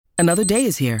Another day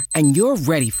is here, and you're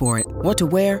ready for it. What to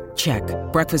wear? Check.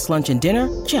 Breakfast, lunch, and dinner?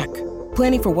 Check.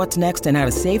 Planning for what's next and how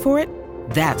to save for it?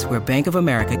 That's where Bank of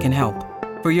America can help.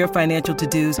 For your financial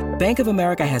to-dos, Bank of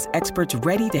America has experts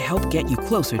ready to help get you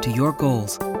closer to your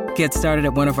goals. Get started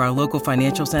at one of our local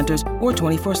financial centers or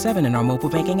 24/7 in our mobile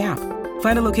banking app.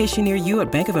 Find a location near you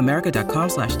at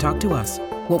bankofamerica.com/talktous.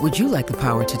 What would you like the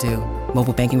power to do?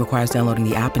 Mobile banking requires downloading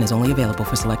the app and is only available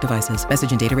for select devices. Message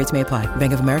and data rates may apply.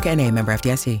 Bank of America N.A., member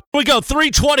FDIC. Here we go,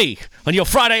 3:20 on your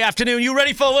Friday afternoon. You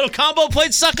ready for a little combo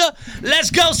plate, sucker?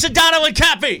 Let's go, Sedano and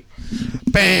Cappy.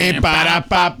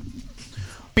 Ba-da-bop.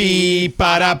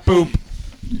 Beep-ba-da-boop.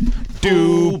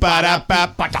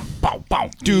 Do-ba-da-bop.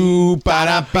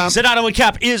 Do-ba-da-bop. Sedano and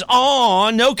Cap is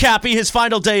on. No Cappy, his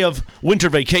final day of winter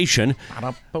vacation.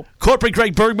 Corporate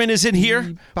Greg Bergman is in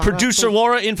here. Producer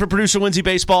Laura in for producer Lindsay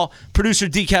Baseball. Producer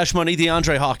D Cash Money,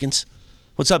 DeAndre Hawkins.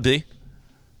 What's up, D?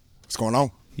 What's going on?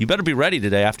 You better be ready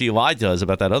today after you lied to us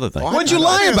about that other thing. What'd you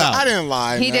lie about? I didn't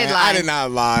lie, He man. did lie. I did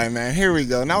not lie, man. Here we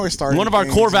go. Now we're starting. One of our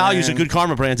core values man. at Good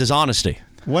Karma Brands is honesty.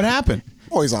 What happened?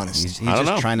 Always honest. He's I don't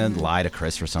just know. trying to lie to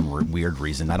Chris for some weird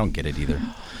reason. I don't get it either.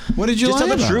 What did you Just lie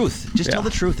tell the about? truth. Just tell the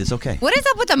truth. It's okay. What is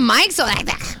up with the mics like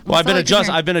that? Well, I've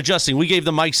been adjusting. We gave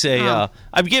the mics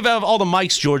I gave out all the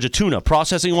mics, George, a tune-up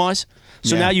processing wise.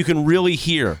 So now you can really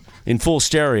hear in full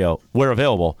stereo where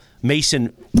available.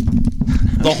 Mason,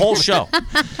 the whole show.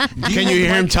 Can you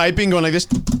hear him typing, going like this?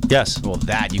 Yes. Well,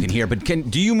 that you can hear, but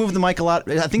do you move the mic a lot?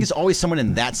 I think it's always someone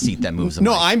in that seat that moves the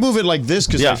mic. No, I move it like this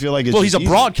because I feel like it's Well, he's a just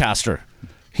easier. broadcaster.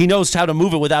 He knows how to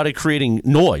move it without it creating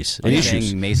noise and Are you issues.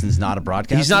 saying Mason's not a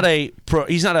broadcaster?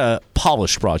 He's not a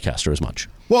polished broadcaster as much.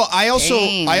 Well, I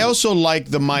also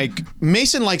like the mic.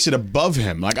 Mason likes it above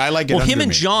him. Like I like it. Well, under him and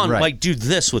me. John Right. do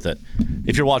this with it.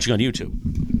 If you're watching on YouTube,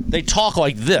 they talk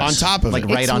like this on top of like it.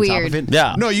 right It's on top weird. of it.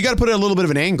 Yeah. No, you got to put it a little bit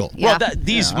of an angle. Yeah. Well,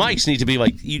 these mics need to be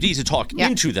like you need to talk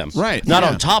into them, Right, Not yeah.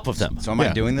 on top of them. So am I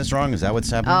doing this wrong? Is that what's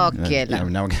happening? Oh, good. Now we're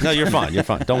No, you're fine. You're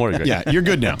fine. Don't worry. Greg. Yeah, you're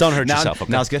good now. Don't hurt now, yourself.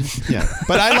 Okay? now it's good. Yeah,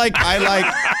 but I like.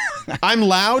 I'm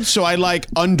loud, so I like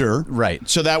under. Right.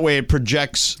 So that way it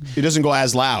projects. It doesn't go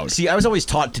as loud. See, I was always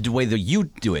taught to do the way that you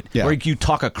do it, Yeah. where you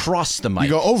talk across the mic. You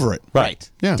go over it. right.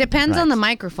 Yeah. Depends on the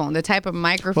microphone, the type of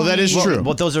microphone. Well, that is you use. true.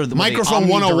 Well, those are the Microphone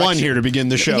 101 here to begin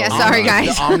the show. Yeah, sorry, guys.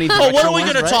 The omnidirectional Oh, what are we ones,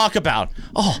 going to right? talk about?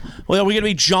 Oh, well, are we going to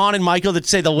be John and Michael that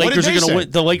say the What Lakers did are they going to say?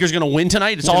 win? The Lakers going to win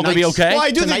tonight. It's all going to be Tonight's- okay. Well, I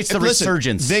do Tonight's think. the Listen,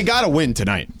 resurgence. they got to win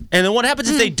tonight. And then what happens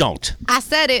if they don't? I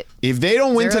said it. If they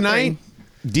don't win 0-3. tonight,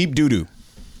 deep doo doo.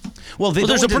 Well, Well,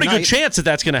 there's a pretty good chance that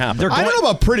that's going to happen. I don't know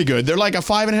about pretty good. They're like a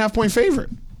 5.5 point favorite.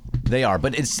 They are,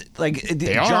 but it's like are.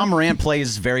 John Morant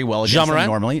plays very well against Ja them Morant?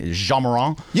 normally. Jean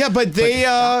Morant. Yeah, but they,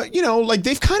 like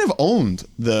they've kind of owned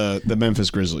the Memphis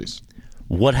Grizzlies.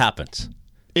 What happens?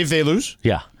 If they lose,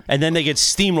 Yeah. And then they get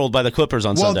steamrolled by the Clippers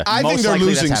on well, Sunday. I think Most they're likely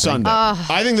losing that's happening. Sunday.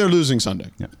 I think they're losing Sunday.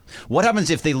 What happens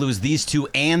if they lose these two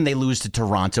and they lose to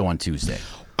Toronto on Tuesday?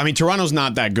 I mean, Toronto's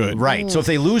not that good, Right. So if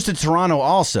they lose to Toronto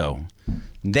also,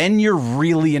 then you're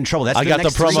really in trouble. That's I got the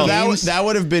next three promo. So games. that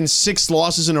would have been 6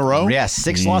 losses in a row. Yeah,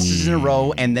 6 losses in a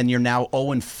row, and then you're now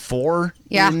 0-4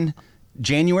 Yeah. in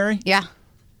January. Yeah.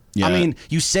 Yeah. I mean,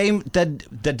 you say that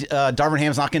Darvin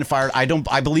Ham's not getting fired. I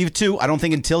believe it too. I don't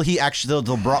think until he actually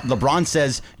LeBron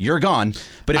says you're gone.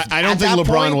 But if, I don't at think that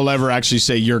LeBron point- will ever actually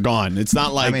say you're gone. It's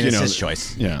not like mean, it's his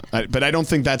choice. Yeah, but I don't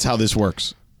think that's how this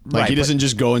works. Like Right, he but- doesn't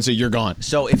just go and say you're gone.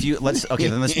 So if you let's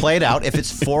play it out. If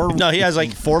it's 4, No, he has,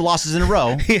 like- 4 losses in a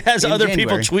row. he has in other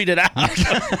January. people tweet it out.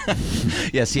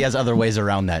 Yes, he has other ways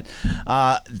around that.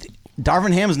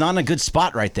 Darvin Ham's not in a good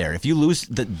spot right there. If you lose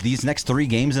these next 3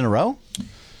 games in a row.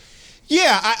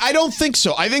 Yeah, I don't think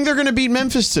so. I think they're going to beat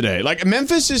Memphis today. Like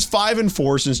Memphis is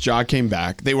 5-4 since Ja came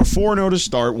back. They were 4-0 to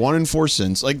start, 1-4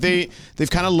 since. Like they've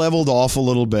kind of leveled off a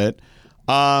little bit.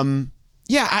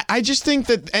 Yeah, I just think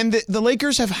that, and the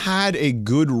Lakers have had a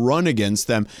good run against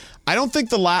them. I don't think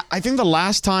I think the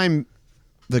last time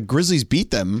the Grizzlies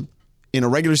beat them in a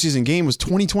regular season game was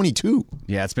 2022.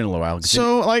 Yeah, it's been a little while.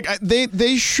 So like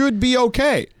they should be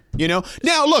okay. You know.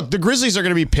 Now look, the Grizzlies are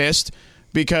going to be pissed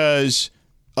because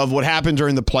of what happened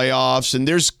during the playoffs, and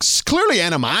there's clearly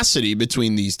animosity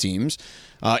between these teams.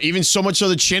 Even so much so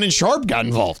that Shannon Sharp got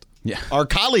involved. Yeah. Our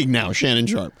colleague now, Shannon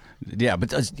Sharp. Yeah,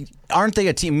 but aren't they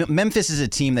a team? Memphis is a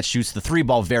team that shoots the 3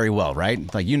 ball very well,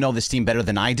 right? Like, you know this team better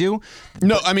than I do.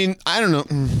 No, I mean, I don't know.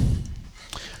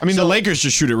 I mean, the Lakers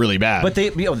just shoot it really bad. But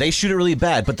they shoot it really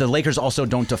bad, but the Lakers also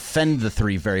don't defend the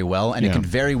 3 very well, and it can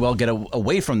very well get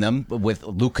away from them with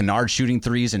Luke Kennard shooting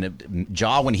 3s, and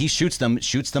Ja, when he shoots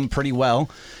them pretty well.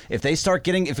 If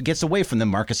it gets away from them,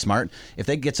 Marcus Smart, if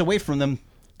it gets away from them,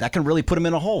 that can really put them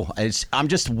in a hole. I'm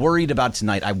just worried about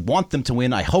tonight. I want them to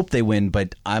win. I hope they win,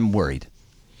 but I'm worried.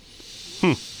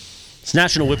 It's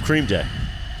National Whipped Cream Day.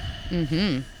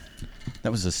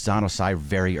 That was a Sedano sigh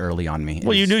very early on me.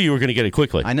 Well, you knew you were going to get it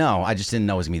quickly. I know. I just didn't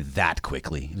know it was going to be that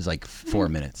quickly. It was like 4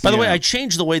 minutes. By the way, I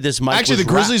changed the way this mic Actually, was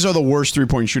the Grizzlies are the worst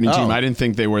three-point shooting team. Oh. I didn't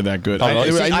think they were that good.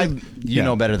 You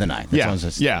know better than I. That's what I was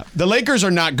just- Yeah. The Lakers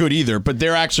are not good either, but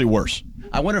they're actually worse.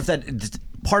 I wonder if that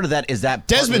part of that is that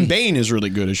Desmond partly- Bane is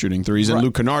really good at shooting threes, and Right.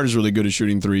 Luke Kennard is really good at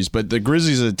shooting threes, but the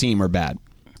Grizzlies as a team are bad.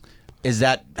 Does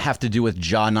that have to do with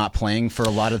Ja not playing for a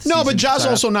lot of the No, season? but Ja's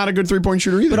also not a good three-point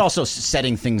shooter either. But also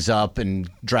setting things up and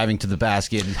driving to the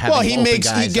basket and having he open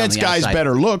guys he gets on the guys outside.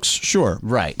 better looks, sure.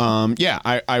 Right. Yeah,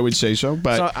 I would say so.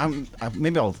 But So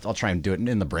maybe I'll try and do it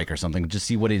in the break or something. Just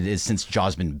see what it is since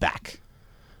Ja's been back.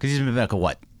 Because he's been back,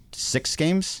 what, 6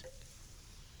 games?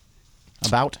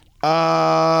 About?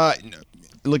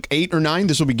 like 8 or 9.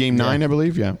 This will be game 9, I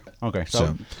believe. Yeah. Okay.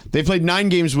 So they played 9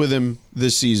 games with him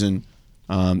this season,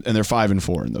 and they're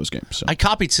 5-4 in those games. So. I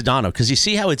copied Sedano because you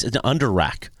see how it's an under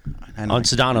rack know. on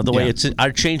Sedano. The way Yeah. it's, I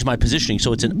changed my positioning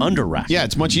so it's an under rack. Yeah,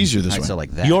 it's much easier this way. So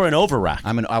like that. You're an over rack.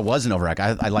 I was an over rack.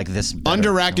 I like this better.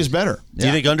 Under rack is better. Do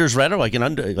you think under's better, like an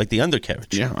under, like the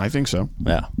undercarriage? Yeah, I think so.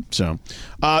 Yeah. So,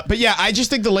 but yeah, I just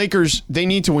think the Lakers, they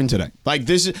need to win today. Like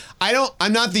this is,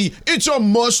 I'm not it's a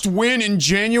must win in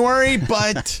January,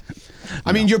 but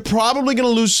I mean, you're probably going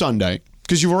to lose Sunday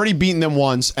because you've already beaten them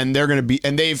once and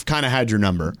they've kind of had your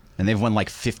number. And they've won like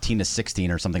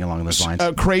 15-16 or something along those lines.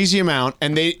 A crazy amount.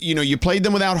 And they, you played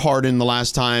them without Harden the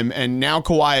last time and now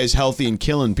Kawhi is healthy and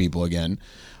killing people again.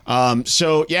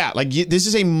 So yeah, like this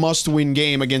is a must win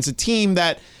game against a team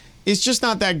that is just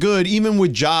not that good. Even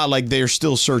with Ja, like they're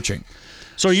still searching.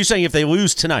 So are you saying if they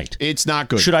lose tonight, It's not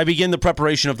good. should I begin the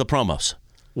preparation of the promos?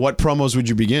 What promos would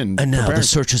you begin? And now preparing? the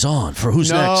search is on for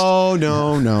who's next.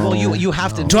 No. Well, you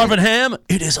have to. Darvin Ham,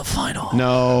 it is a final.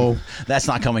 No. That's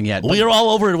not coming yet. We are all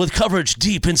over it with coverage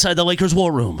deep inside the Lakers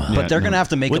war room. But they're going to have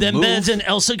to make with a move. embeds in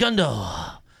El Segundo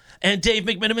and Dave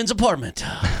McMiniman's apartment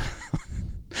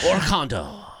or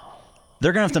condo.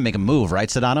 They're going to have to make a move, right,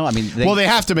 Sedano? I mean, Well, they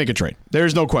have to make a trade.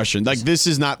 There's no question. Like, this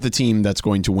is not the team that's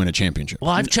going to win a championship.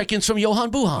 Live check-ins from Johan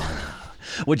Buhan.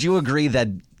 would you agree that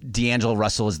D'Angelo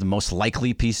Russell is the most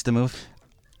likely piece to move?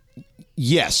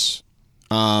 Yes.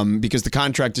 Because the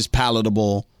contract is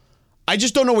palatable. I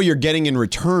just don't know what you're getting in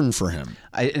return for him.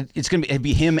 It's going to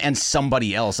be him and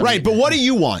somebody else. I Right, mean, but what do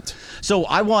you want? So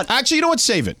I want. Actually, you know what?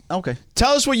 Save it. Okay.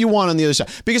 Tell us what you want on the other side.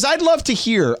 Because I'd love to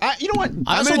hear. You know what? I'm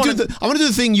also going to do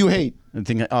the thing you hate. I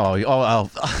think, I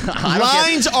don't get-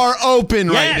 Lines are open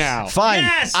right Yes. now. Fine.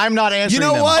 Yes. I'm not answering You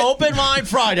know them. what? Open line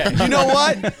Friday. You know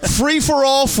what? Free for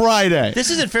all Friday. This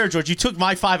isn't fair, George. You took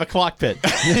my 5 o'clock bit.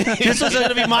 This was going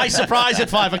to be my surprise at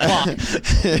 5 o'clock.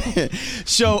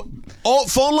 So all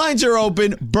phone lines are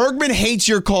open. Bergman hates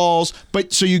your calls,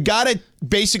 but so you got to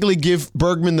basically give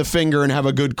Bergman the finger and have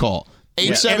a good call. And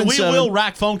we 877 will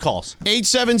rack phone calls.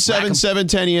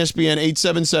 877-710-ESPN,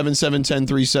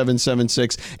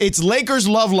 877-710-3776. It's Lakers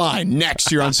Love Line next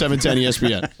here on 710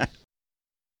 ESPN.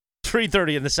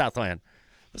 3:30 in the Southland.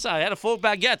 Listen, I had a full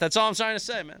baguette. That's all I'm trying to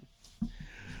say, man.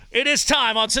 It is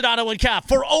time on Sedano and Cap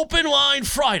for Open Line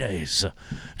Fridays.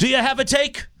 Do you have a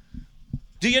take?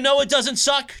 Do you know it doesn't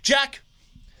suck, Jack?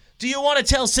 Do you want to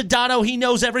tell Sedano he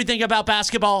knows everything about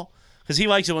basketball? Because he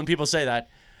likes it when people say that.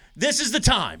 This is the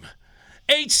time.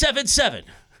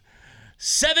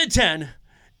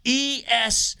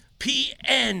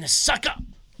 877-710-ESPN. Sucker.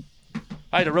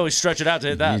 I had to really stretch it out to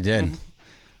hit that. You did.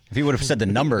 If he would have said the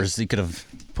numbers, he could have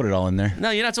put it all in there. No,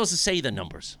 you're not supposed to say the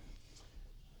numbers.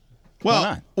 Well,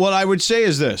 not? what I would say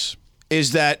is this,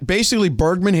 is that basically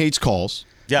Bergman hates calls.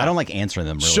 Yeah. I don't like answering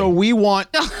them, really. So we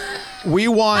want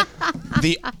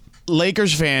the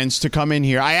Lakers fans to come in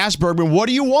here. I asked Bergman, what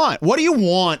do you want? What do you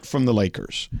want from the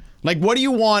Lakers? Like, what do you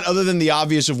want other than the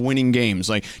obvious of winning games?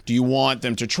 Like, do you want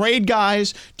them to trade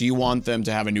guys? Do you want them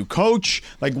to have a new coach?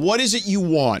 Like, what is it you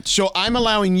want? So I'm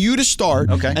allowing you to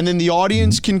start. Okay. And then the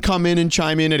audience can come in and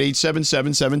chime in at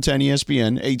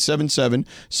 877-710-ESPN,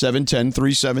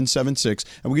 877-710-3776.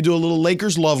 And we can do a little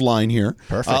Lakers love line here.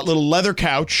 Perfect. A little leather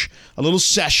couch, a little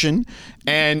session.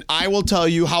 And I will tell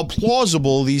you how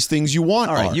plausible these things you want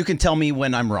all right, are. you can tell me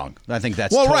when I'm wrong. I think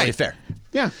that's Well, totally right. fair.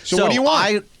 Yeah. So what do you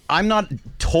want? I'm not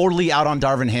totally out on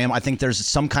Darvin Ham. I think there's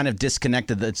some kind of disconnect.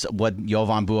 That's what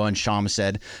Jovan Bua and Sham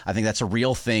said. I think that's a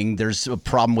real thing. There's a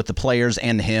problem with the players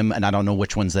and him, and I don't know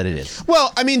which ones that it is.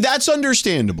 Well, I mean, that's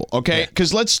understandable, okay?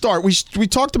 Because let's start. We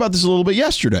talked about this a little bit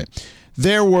yesterday.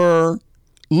 There were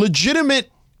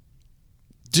legitimate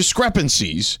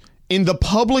discrepancies in the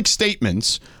public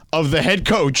statements of the head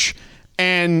coach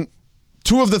and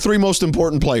 2 of the 3 most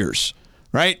important players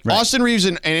right? Austin Reeves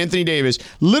and Anthony Davis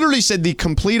literally said the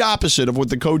complete opposite of what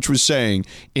the coach was saying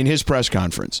in his press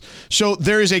conference. So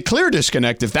there is a clear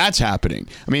disconnect if that's happening.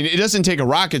 I mean, it doesn't take a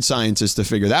rocket scientist to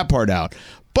figure that part out.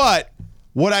 But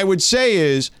what I would say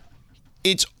is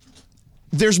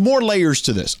there's more layers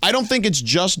to this. I don't think it's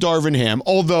just Darvin Ham,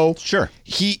 although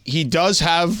he does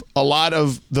have a lot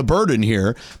of the burden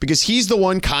here because he's the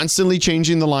one constantly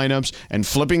changing the lineups and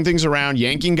flipping things around,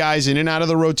 yanking guys in and out of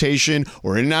the rotation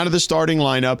or in and out of the starting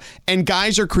lineup, and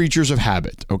guys are creatures of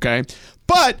habit, okay?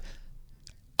 But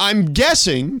I'm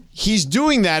guessing he's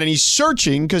doing that and he's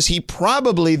searching because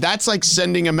that's like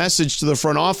sending a message to the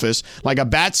front office, like a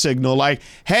bat signal, like,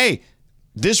 hey,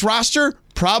 this roster,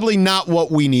 probably not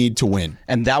what we need to win.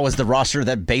 And that was the roster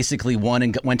that basically won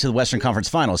and went to the Western Conference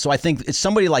Finals. So I think it's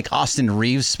somebody like Austin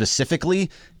Reeves specifically,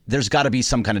 there's got to be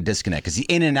some kind of disconnect because he's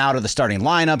in and out of the starting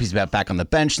lineup. He's back on the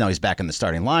bench. Now he's back in the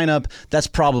starting lineup. That's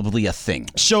probably a thing.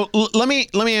 So let me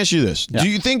ask you this. Yeah. Do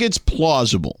you think it's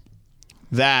plausible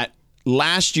that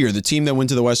last year the team that went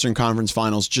to the Western Conference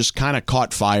Finals just kind of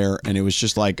caught fire and it was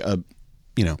just like a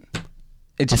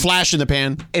flash in the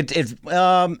pan?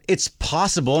 It's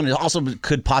possible, and it also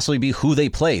could possibly be who they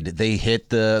played. They hit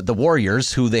the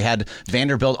Warriors, who they had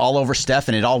Vanderbilt all over Steph,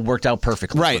 and it all worked out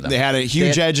perfectly. Right, for them. They had a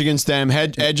huge edge against them,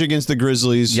 edge against the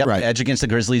Grizzlies. Yep, right. Edge against the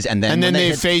Grizzlies, and then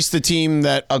they faced the team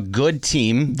that a good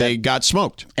team. They got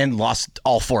smoked and lost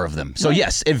all 4 of them. So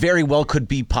yes, it very well could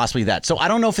be possibly that. So I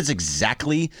don't know if it's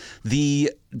exactly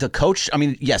the coach. I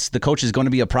mean, yes, the coach is going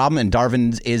to be a problem, and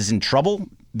Darvin is in trouble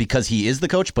because he is the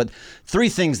coach, but 3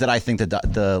 things that I think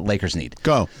that the Lakers need.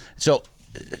 Go. So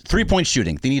 3-point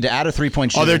shooting. They need to add a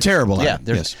 3-point shooter. Oh, they're terrible. Yeah.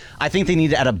 Yes. I think they need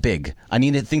to add a big.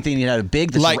 Think they need to add a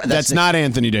big. That's not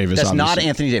Anthony Davis. That's obviously. not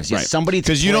Anthony Davis. Yes, right. Somebody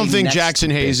because you don't think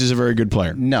Jackson Hayes is a very good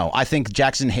player. No, I think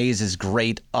Jackson Hayes is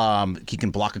great. He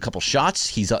can block a couple shots.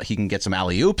 He can get some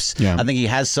alley oops. Yeah. I think he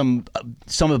has some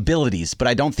abilities, but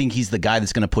I don't think he's the guy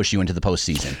that's going to push you into the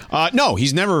postseason. No,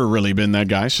 he's never really been that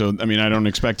guy. So I mean, I don't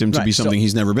expect him to be something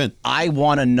he's never been. I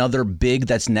want another big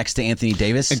that's next to Anthony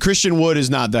Davis. And Christian Wood is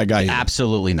not that guy either.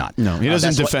 Absolutely not. No. He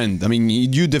doesn't defend. I mean,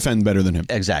 you defend better than him.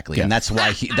 Exactly, and that's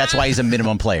why he's a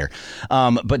minimum player.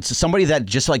 But somebody that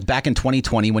just like back in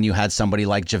 2020 when you had somebody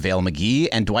like JaVale McGee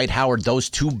and Dwight Howard, those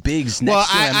 2 bigs next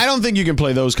to him. I don't think you can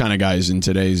play those kind of guys in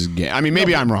today's game. I mean,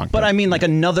 maybe I'm wrong. But I mean, like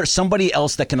somebody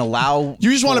else that can allow.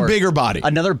 You just want a bigger body.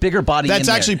 Another bigger body. That's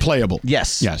actually playable.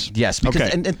 Yes. Because, okay.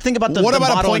 And think about the about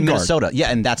model a point in guard? Minnesota. Yeah,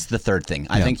 and that's the third thing.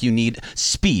 I think you need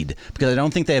speed because I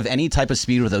don't think they have any type of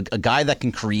speed with a guy that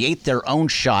can create their own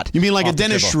shot. You mean like a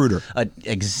Dennis Schroeder?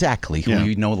 Exactly, who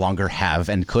you no longer have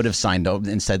and could have signed.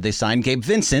 Instead, they signed Gabe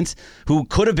Vincent, who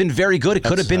could have been very good. It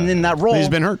could have been in that role. He's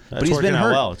been hurt. But he's been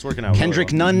hurt. Well. It's working out Kendrick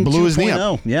well. Nunn blew his knee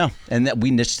 2.0. up. Yeah, and that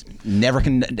we just never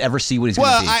can ever see what he's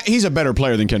going to be. Well, he's a better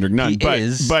player than Kendrick Nunn,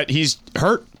 but he's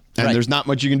hurt, and there's not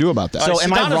much you can do about that. So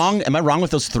am I wrong? Am I wrong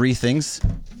with those 3 things?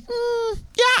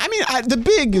 Yeah, I mean, the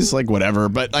big is like whatever,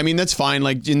 but I mean that's fine.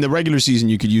 Like in the regular season,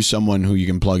 you could use someone who you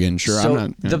can plug in. Sure, So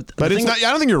I'm not. But it's not. I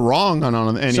don't think you're wrong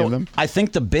on any of them. I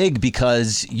think the big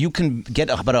because you can get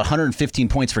about 115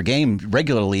 points per game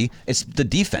regularly. It's the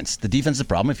defense. The defense is the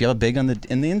problem if you have a big in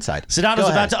the inside. Sedano's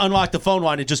about to unlock the phone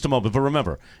line in just a moment, but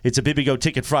remember, it's a Bibigo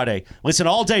Ticket Friday. Listen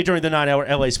all day during the 9-hour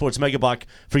LA Sports Mega Block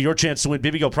for your chance to win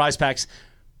Bibigo prize packs.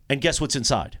 And guess what's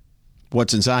inside?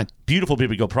 What's inside? Beautiful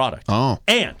Bibigo product. Oh.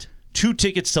 And 2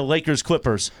 tickets to Lakers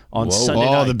Clippers on Sunday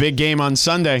night. Oh, the big game on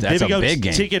Sunday. That's Bibigo a big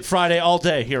game. Ticket Friday all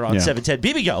day here on 710.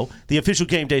 Bibigo, the official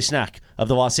game day snack of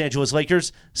the Los Angeles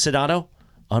Lakers. Sedano,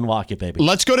 unlock it, baby.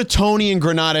 Let's go to Tony in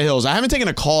Granada Hills. I haven't taken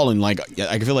a call in I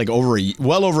feel like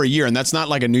well over a year, and that's not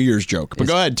like a New Year's joke. But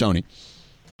go ahead, Tony.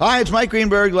 Hi, it's Mike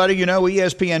Greenberg letting you know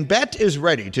ESPN Bet is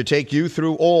ready to take you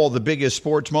through all the biggest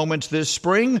sports moments this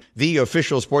spring. The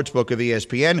official sportsbook of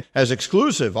ESPN has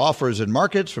exclusive offers and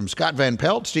markets from Scott Van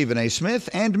Pelt, Stephen A. Smith,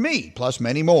 and me, plus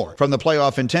many more. From the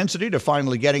playoff intensity to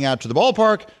finally getting out to the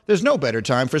ballpark, there's no better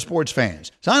time for sports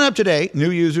fans. Sign up today.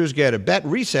 New users get a bet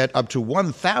reset up to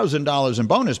 $1,000 in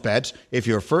bonus bets if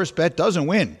your first bet doesn't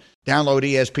win. Download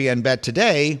ESPN Bet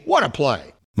today. What a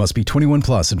play. Must be 21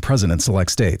 plus and present in select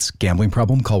states. Gambling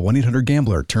problem? Call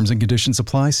 1-800-GAMBLER. Terms and conditions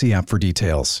apply. See app for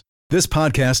details. This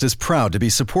podcast is proud to be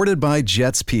supported by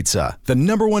Jets Pizza, the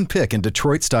 #1 pick in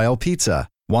Detroit-style pizza.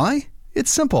 Why?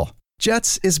 It's simple.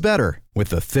 Jets is better. With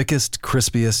the thickest,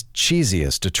 crispiest,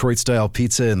 cheesiest Detroit-style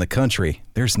pizza in the country,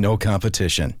 there's no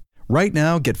competition. Right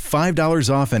now, get $5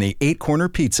 off any 8-corner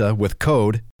pizza with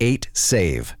code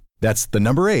 8SAVE. That's the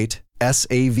number 8,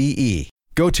 SAVE.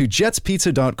 Go to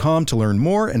jetspizza.com to learn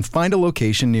more and find a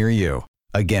location near you.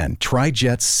 Again, try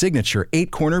Jet's signature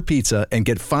 8-corner pizza and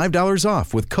get $5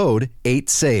 off with code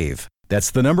 8SAVE. That's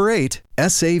the number 8,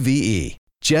 SAVE.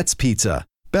 Jets Pizza.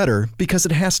 Better because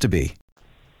it has to be.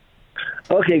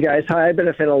 Okay, guys. Hi, I've been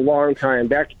a fan a long time.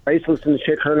 I used to listen to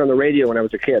Chick Hearn on the radio when I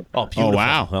was a kid. Oh, beautiful. Oh,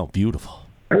 wow. Oh, beautiful.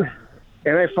 And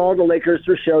I followed the Lakers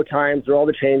through Showtime, through all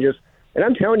the changes. And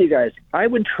I'm telling you guys, I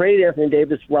would trade Anthony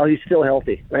Davis while he's still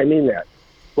healthy. I mean that.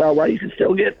 Well, while you can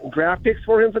still get draft picks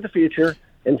for him for the future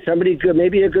and somebody good,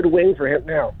 maybe a good wing for him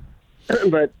now.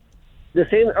 But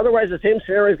otherwise the same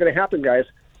scenario is going to happen, guys.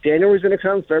 January's going to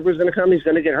come, February's going to come, he's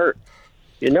going to get hurt.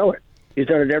 You know it. He's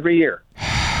done it every year.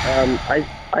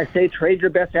 I say trade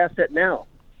your best asset now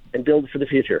and build for the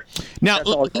future. Now,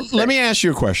 let me ask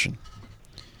you a question.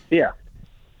 Yeah.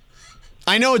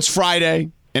 I know it's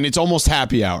Friday and it's almost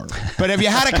happy hour, but have you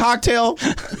had a cocktail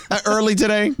early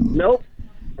today? Nope.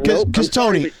 Because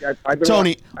Tony, I've been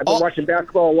watching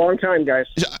basketball a long time, guys.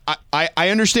 I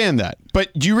understand that,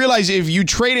 but do you realize if you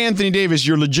trade Anthony Davis,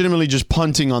 you're legitimately just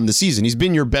punting on the season? He's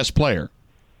been your best player.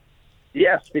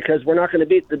 Yes, because we're not going to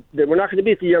beat the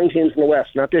young teams in the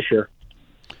West, not this year.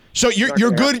 So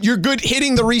you're good. You're good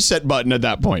hitting the reset button at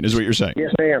that point, is what you're saying.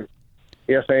 Yes, I am.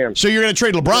 Yes, I am. So you're going to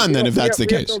trade LeBron then, if that's the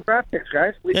case. We have no draft picks,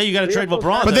 guys. Yeah, you got to trade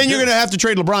LeBron. But then you're going to have to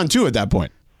trade LeBron too at that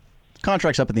point.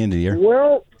 Contract's up at the end of the year.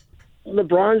 Well,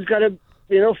 LeBron's got to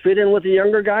fit in with the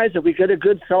younger guys. If we get a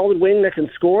good solid wing that can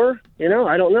score,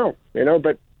 I don't know.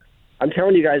 But I'm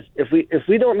telling you guys, if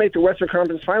we don't make the Western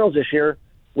Conference Finals this year,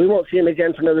 we won't see him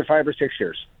again for another 5 or 6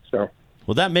 years. So.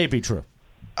 Well, that may be true.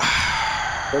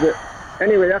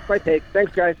 Anyway, that's my take.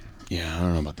 Thanks, guys. Yeah, I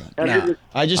don't know about that.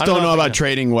 I just don't know about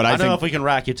trading what I think. I don't know if we can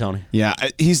rack you, Tony. Yeah,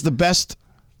 he's the best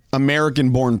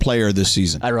American-born player this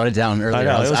season. I wrote it down earlier. I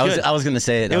know, I was going to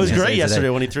say it. It was great yesterday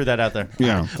when he threw that out there.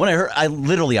 Yeah. When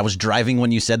I was driving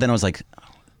when you said that, and I was like,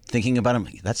 thinking about him.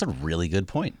 That's a really good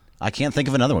point. I can't think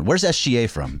of another one. Where's SGA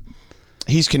from?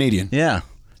 He's Canadian. Yeah.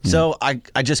 So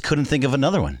I just couldn't think of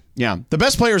another one. Yeah. The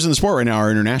best players in the sport right now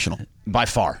are international. By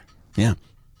far. Yeah.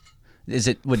 Is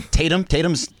it with Tatum?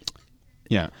 Tatum's...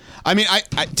 Yeah. I mean,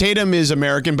 Tatum is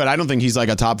American, but I don't think he's like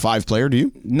a top 5 player. Do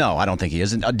you? No, I don't think he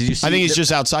is. Did you see? I think he's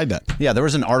just outside that. Yeah, there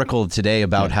was an article today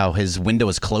about how his window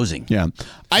is closing. Yeah.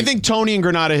 I think Tony in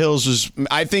Granada Hills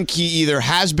I think he either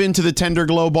has been to the Tender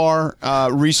Glow bar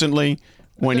recently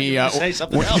when he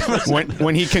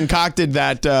when he concocted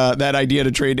that idea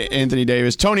to trade Anthony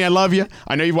Davis. Tony, I love you.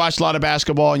 I know you've watched a lot of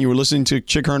basketball and you were listening to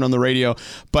Chick Hearn on the radio,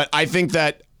 but I think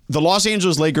that the Los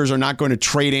Angeles Lakers are not going to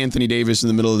trade Anthony Davis in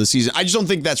the middle of the season. I just don't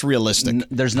think that's realistic.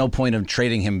 There's no point of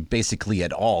trading him basically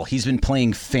at all. He's been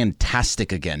playing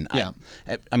fantastic again. Yeah.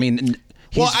 I mean...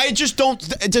 I just don't...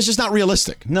 It's just not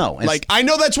realistic. No. Like, I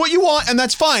know that's what you want, and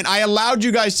that's fine. I allowed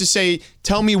you guys to say,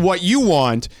 tell me what you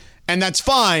want, and that's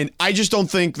fine. I just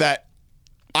don't think that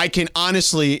I can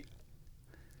honestly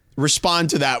respond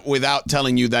to that without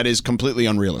telling you that is completely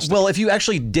unrealistic. Well, if you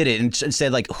actually did it and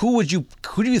said, like, who do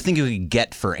you think you could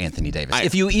get for Anthony Davis?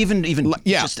 If you even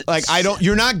yeah, just, like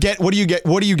you're not what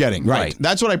are you getting? Right.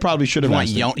 That's what I probably should have asked.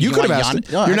 You could have asked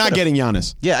it. No, you're not getting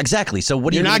Giannis. Yeah, exactly. So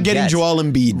what you're not getting Joel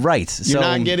Embiid. Right. So you're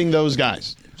not getting those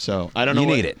guys. So I don't know. You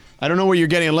need it. I don't know what you're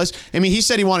getting unless. I mean, he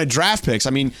said he wanted draft picks. I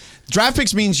mean, draft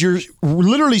picks means you're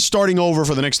literally starting over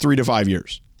for the next 3 to 5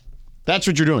 years. That's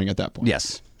what you're doing at that point.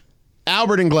 Yes.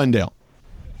 Albert in Glendale.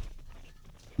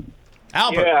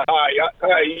 Albert. Yeah,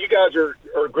 hi. You guys are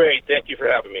great. Thank you for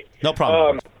having me. No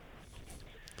problem.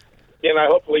 And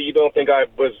hopefully you don't think I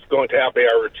was going to happy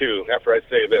hour 2 after I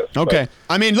say this. Okay.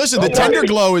 I mean, listen, the Tender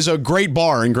Glow is a great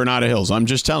bar in Granada Hills. I'm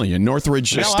just telling you. Northridge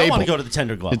staple. I want to go to the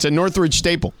Tender Glow. It's a Northridge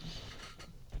staple.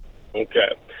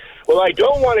 Okay. Well, I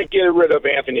don't want to get rid of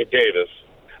Anthony Davis,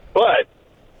 but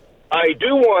I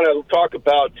do want to talk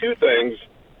about 2 things.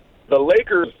 The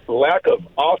Lakers' lack of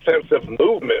offensive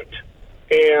movement,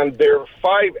 and they're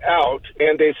 5 out,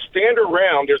 and they stand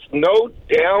around. There's no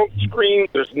down screen,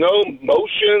 there's no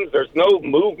motion, there's no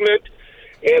movement,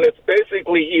 and it's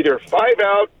basically either 5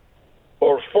 out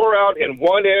or 4 out and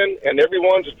 1 in, and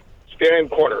everyone's standing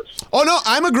corners. Oh, no,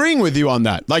 I'm agreeing with you on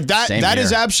that. Like, that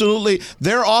is absolutely –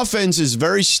 their offense is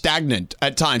very stagnant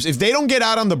at times. If they don't get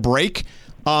out on the break,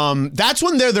 that's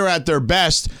when they're at their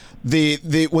best.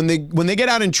 When they get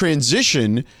out in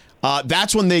transition,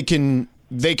 that's when they can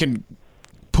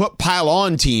pile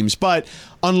on teams, but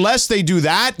unless they do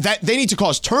that they need to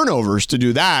cause turnovers to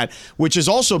do that, which has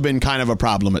also been kind of a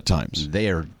problem at times.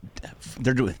 They're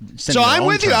doing. So I'm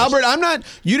with you, Albert. I'm not.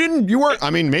 You were.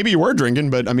 I mean, maybe you were drinking,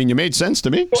 but I mean, you made sense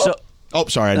to me. Oh,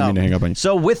 sorry, I didn't mean to hang up on you.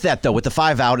 So with that, though, with the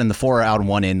 5 out and the 4 out and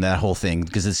 1 in, that whole thing,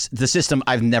 because the system,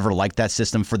 I've never liked that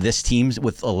system for this team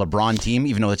with a LeBron team,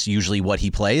 even though it's usually what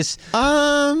he plays.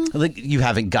 I Like, you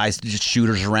haven't guys just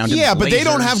shooters around. Yeah, but they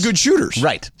don't lasers. have good shooters.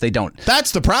 Right, they don't.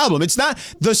 That's the problem. It's not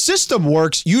the system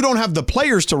works. You don't have the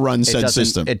players to run said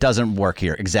system. It doesn't work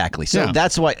here. Exactly. So Yeah.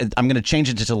 that's why I'm going to change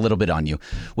it just a little bit on you.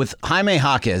 With Jaime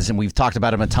Jaquez, and we've talked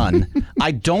about him a ton,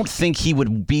 I don't think he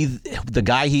would be the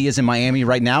guy he is in Miami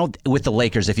right now with the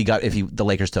Lakers if the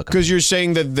Lakers took him. Because you're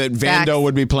saying that Vando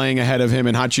would be playing ahead of him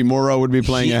and Hachimura would be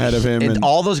playing ahead of him. And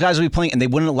all those guys would be playing, and they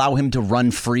wouldn't allow him to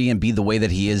run free and be the way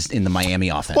that he is in the Miami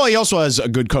offense. Well, he also has a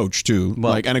good coach too,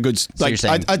 and a good so you're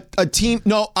saying- a team.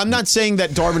 No, I'm not saying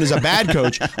that Darvin is a bad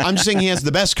coach. I'm just saying he has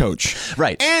the best coach.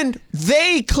 Right. And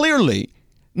they clearly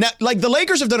now, like the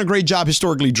Lakers have done a great job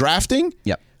historically drafting.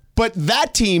 Yep. But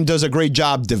that team does a great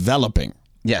job developing.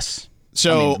 Yes.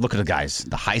 So I mean, look at the guys,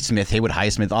 the Haywood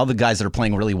Highsmith, all the guys that are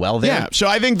playing really well there. Yeah, so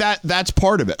I think that's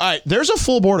part of it. All right, there's a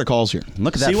full board of calls here.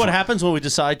 Look at that. See what happens when we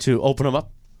decide to open them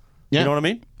up? Yeah. You know what I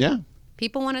mean? Yeah.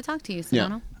 People want to talk to you,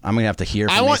 Sedano. I'm going to have to hear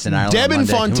from I want Mason Ireland Deb on in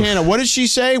Monday. Fontana. What does she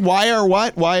say? Why or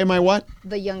what? Why am I what?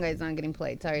 The young guy's not getting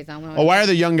played. Sorry, Sedano. Oh, why are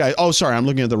the young guys? Oh, sorry, I'm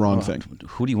looking at the wrong thing.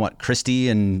 Who do you want? Christie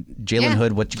and Jalen Yeah.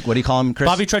 Hood? What do you call him, Chris?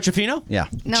 Bobby Trecefino? Yeah.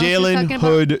 No, she's talking Jalen about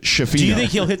Hood Shafino. Do you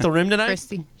think he'll hit the rim tonight?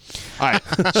 Christy. All right,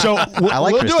 so like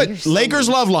we'll do Christy. it. Lakers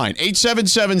Love Line,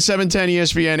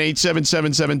 877-710-ESPN,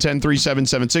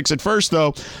 877-710-3776. At first,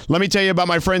 though, let me tell you about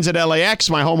my friends at LAX,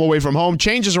 my home away from home.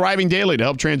 Change is arriving daily to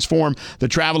help transform the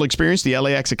travel experience. The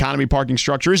LAX economy parking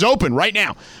structure is open right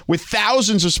now with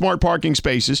thousands of smart parking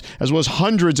spaces as well as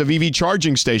hundreds of EV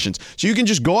charging stations. So you can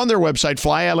just go on their website,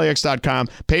 flylax.com,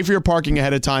 pay for your parking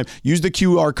ahead of time, use the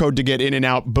QR code to get in and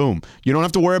out. Boom. You don't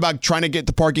have to worry about trying to get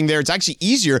the parking there. It's actually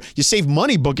easier. You save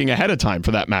money booking ahead of time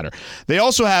for that matter. They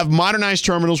also have modernized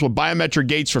terminals with biometric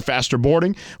gates for faster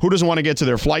boarding. Who doesn't want to get to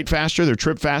their flight faster, their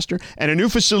trip faster? And a new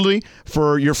facility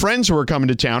for your friends who are coming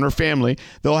to town or family.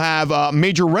 They'll have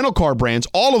major rental car brands,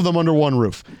 all of them under one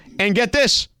roof. And get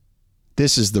this.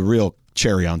 This is the real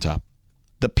cherry on top.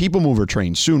 The People Mover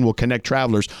train soon will connect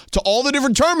travelers to all the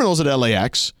different terminals at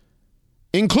LAX,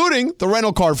 including the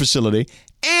rental car facility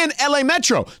and LA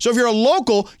Metro. So if you're a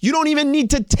local, you don't even need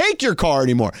to take your car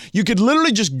anymore. You could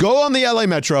literally just go on the LA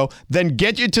Metro, then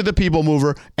get you to the People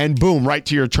Mover, and boom, right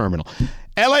to your terminal.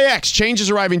 LAX, changes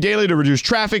arriving daily to reduce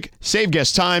traffic, save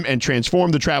guest time, and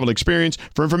transform the travel experience.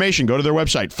 For information, go to their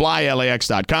website,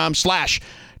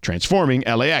 flylax.com/transforming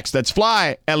LAX. That's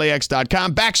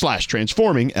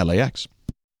flylax.com/transforming LAX.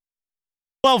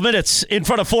 12 minutes in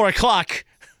front of 4 o'clock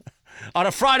on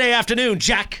a Friday afternoon,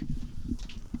 Jack.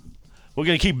 We're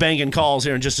going to keep banging calls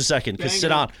here in just a second because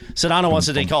Sedano wants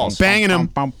to take calls. Banging them.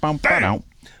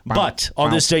 But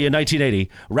on this day in 1980,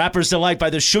 Rapper's Delight by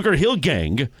the Sugar Hill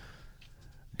Gang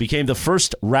became the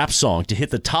first rap song to hit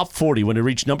the top 40 when it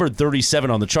reached number 37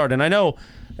 on the chart. And I know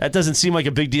that doesn't seem like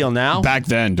a big deal now. Back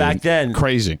then, dude.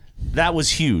 Crazy. That was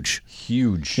huge.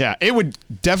 Huge. Yeah, it would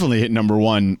definitely hit number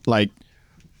one, like,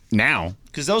 now.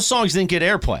 Because those songs didn't get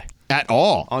airplay. At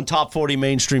all. On top 40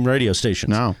 mainstream radio stations.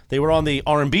 No. They were on the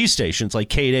R&B stations like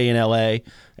K-Day in L.A.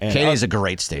 K-Day is a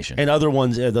great station. And other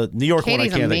ones, the New York one I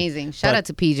Katie's can't amazing. think. Shout out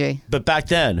to PJ. But back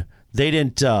then, they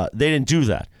didn't do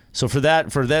that. So for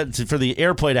the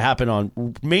airplay to happen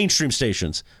on mainstream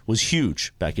stations was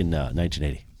huge back in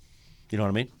 1980. You know what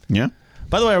I mean? Yeah.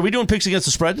 By the way, are we doing picks against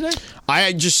the spread today?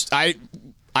 I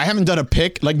haven't done a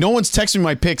pick. Like, no one's texted me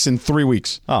my picks in 3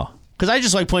 weeks. Oh. Because I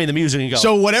just like playing the music and go.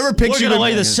 So whatever picks we're you've gonna been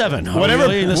lay the 7.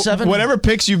 Whatever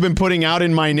picks you've been putting out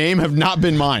in my name have not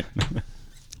been mine.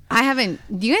 I haven't.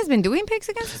 You guys been doing picks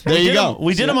against the spread? There you go.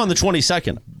 We did them on the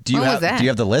 22nd. Do you When was that? Do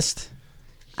you have the list?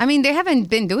 I mean, they haven't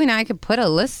been doing it. I could put a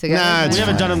list together. Nah, We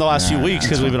haven't done it in the last few weeks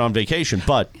because we've been on vacation.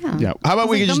 But Yeah. How about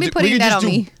we could Don't be just putting that on do?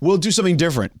 me. We'll do something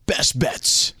different. Best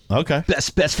bets. okay,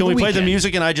 Best bets. can we play the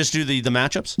music and I just do the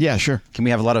matchups? Yeah, sure. Can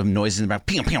we have a lot of noise in the back?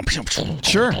 Pew, pew, pew, pew.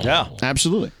 Sure. Yeah.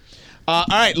 Absolutely. All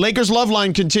right, Lakers Love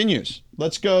Line continues.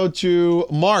 Let's go to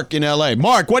Mark in L.A.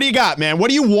 Mark, what do you got, man? What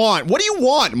do you want? What do you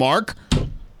want, Mark?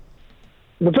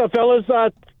 What's up, fellas?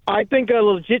 I think a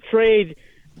legit trade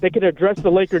that could address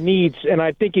the Laker needs, and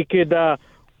I think it could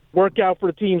work out for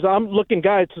the teams. I'm looking,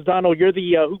 guys, Sedano, you're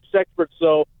the hoops expert,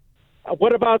 so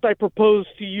what about I propose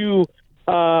to you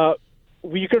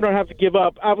you're going to have to give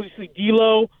up, obviously,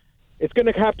 D'Lo. It's going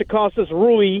to have to cost us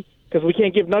Rui because we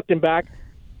can't give nothing back,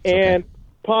 and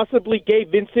possibly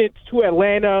Gabe Vincent to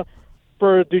Atlanta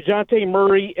for DeJounte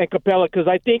Murray and Capella, because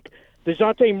I think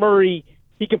DeJounte Murray,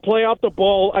 he can play off the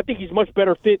ball. I think he's much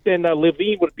better fit than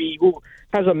Levine would be, who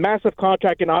has a massive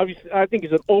contract, and obviously I think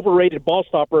he's an overrated ball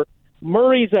stopper.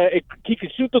 Murray's he can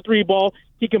shoot the three ball.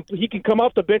 He can come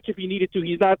off the bench if he needed to.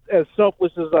 He's not as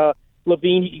selfless as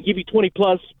Levine. He can give you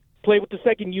 20+, play with the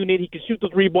second unit. He can shoot the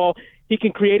three ball. He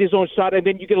can create his own shot, and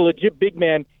then you get a legit big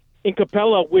man in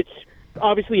Capella, which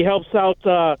obviously helps out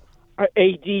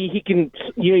AD. He can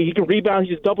rebound.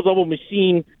 He's a double-double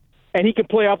machine, and he can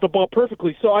play off the ball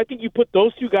perfectly. So I think you put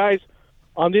those two guys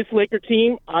on this Laker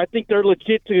team, I think they're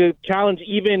legit to challenge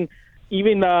even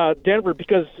Denver,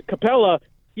 because Capella,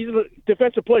 he's a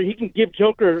defensive player. He can give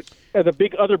Joker and the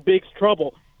other bigs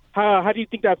trouble. How do you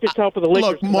think that fits out for the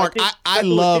Lakers? Look, Mark, I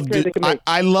love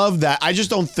that. I just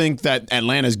don't think that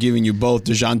Atlanta's giving you both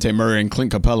DeJounte Murray and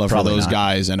Clint Capella for those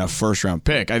guys and a first-round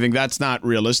pick. I think that's not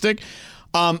realistic.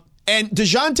 And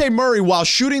DeJounte Murray, while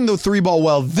shooting the three ball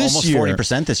well this year.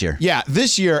 Almost 40% this year. Yeah,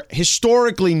 this year,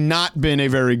 historically not been a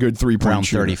very good three-point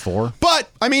shooter. Around 34. But,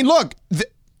 I mean, look,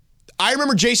 I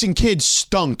remember Jason Kidd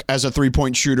stunk as a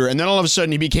three-point shooter, and then all of a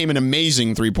sudden he became an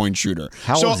amazing three-point shooter.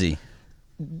 How old is he?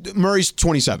 Murray's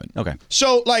 27. Okay.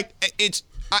 So, like,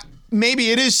 maybe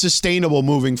it is sustainable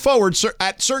moving forward.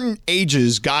 At certain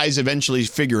ages, guys eventually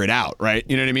figure it out, right?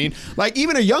 You know what I mean? Like,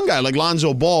 even a young guy like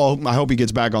Lonzo Ball, I hope he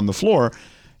gets back on the floor.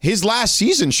 His last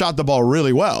season shot the ball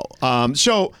really well.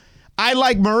 So I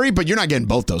like Murray, but you're not getting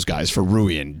both those guys for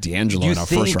Rui and D'Angelo in a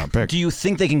first-round pick. Do you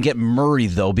think they can get Murray,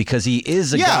 though, because he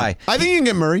is a guy? I think you can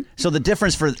get Murray. So the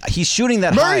difference he's shooting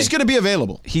that Murray's going to be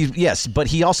available. Yes, but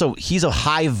he's a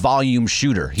high-volume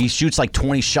shooter. He shoots like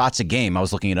 20 shots a game. I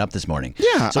was looking it up this morning.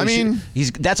 Yeah, so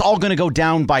that's all going to go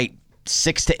down by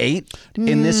 6 to 8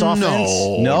 in this offense?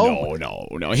 No.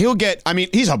 He'll get,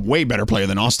 he's a way better player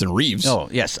than Austin Reeves. Oh,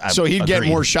 yes. So he'd get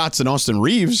more shots than Austin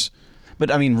Reeves. But,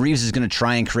 Reeves is going to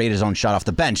try and create his own shot off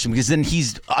the bench, because then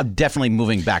he's definitely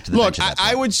moving back to the bench. Look,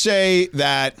 I would say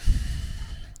that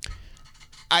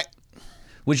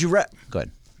Would you go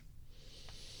ahead.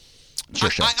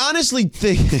 Sure. I honestly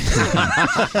think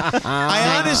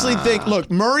look,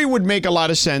 Murray would make a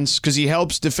lot of sense because he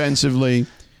helps defensively.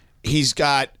 He's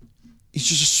just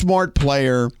a smart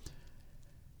player.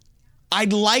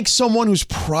 I'd like someone who's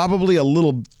probably a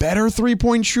little better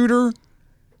three-point shooter,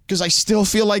 because I still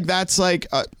feel like that's like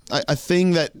a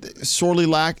thing that they sorely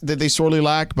lack.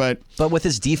 But with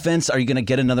his defense, are you going to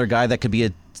get another guy that could be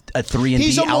a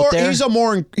 3-and-D out there?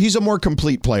 He's a more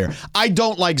complete player. I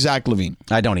don't like Zach LaVine.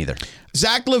 I don't either.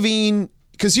 Zach LaVine,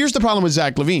 because here's the problem with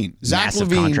Zach LaVine. Massive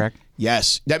contract.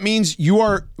 Yes, that means you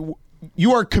are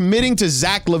committing to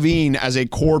Zach LaVine as a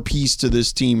core piece to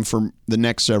this team for the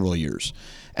next several years,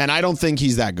 and I don't think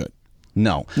he's that good.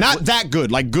 No. Not that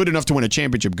good, like good enough to win a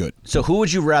championship good. So who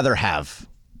would you rather have?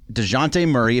 DeJounte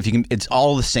Murray, if you can, it's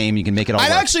all the same. You can make it all I'd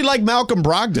work. actually like Malcolm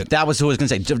Brogdon. That was who I was going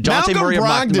to say. DeJounte Murray or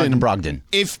Malcolm Brogdon.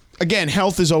 If, again,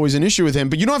 health is always an issue with him,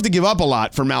 but you don't have to give up a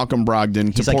lot for Malcolm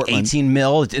Brogdon to Portland. He's like $18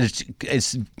 million.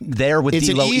 It's there with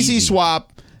D'Lo. It's an easy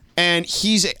swap. And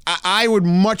I would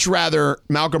much rather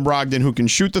Malcolm Brogdon, who can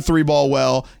shoot the three ball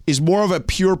well, is more of a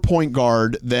pure point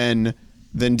guard than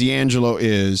D'Angelo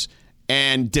is,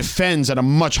 and defends at a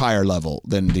much higher level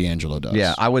than D'Angelo does.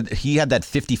 Yeah, he had that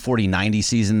 50-40-90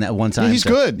 season at one time. Yeah, he's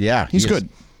good. Yeah, he's good.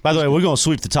 By the way, we're going to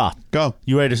sweep the top. Go.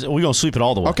 You ready? We're going to sweep it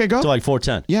all the way. Okay, go. To like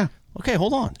 410. Yeah. Okay,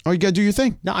 hold on. Oh, you got to do your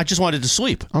thing. No, I just wanted to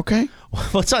sweep. Okay.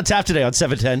 What's on tap today on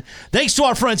 710? Thanks to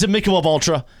our friends at Michelob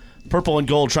Ultra. Purple and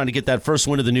gold trying to get that first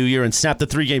win of the new year and snap the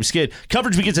 3-game skid.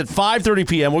 Coverage begins at 5:30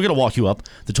 p.m. We're going to walk you up.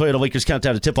 The Toyota Lakers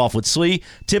countdown to tip-off with Slee.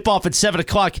 Tip-off at 7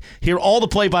 o'clock. Hear all the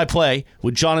play-by-play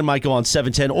with John and Michael on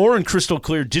 710 or in crystal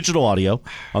clear digital audio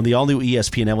on the all-new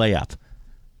ESPN LA app.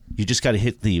 You just got to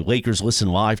hit the Lakers Listen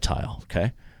Live tile,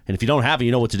 okay? And if you don't have it,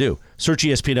 you know what to do. Search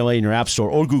ESPN LA in your app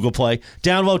store or Google Play.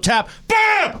 Download, tap,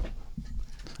 BAM!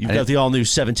 You've got the all-new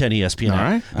 710 ESPN. All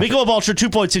right. Michelob Ultra,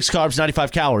 2.6 carbs,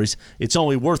 95 calories. It's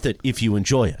only worth it if you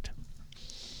enjoy it.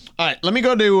 All right, let me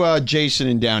go to Jason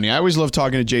and Downey. I always love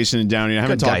talking to Jason and Downey. I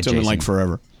haven't talked to him in like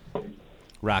forever.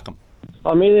 Rack him.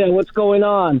 Amelia, what's going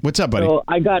on? What's up, buddy? So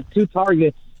I got 2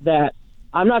 targets that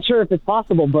I'm not sure if it's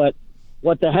possible, but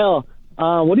what the hell?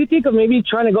 What do you think of maybe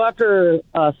trying to go after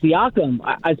Siakam?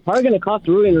 It's probably going to cost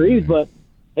Rui and Reeves, but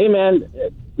hey, man,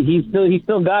 he's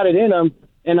still got it in him.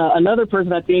 And another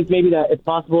person I think maybe that it's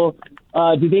possible.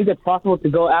 Do you think it's possible to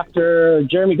go after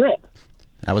Jeremy Grant?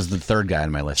 That was the third guy on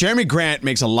my list. Jeremy Grant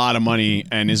makes a lot of money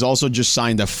and is also just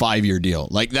signed a 5-year deal.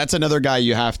 Like, that's another guy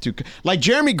you have to... Like,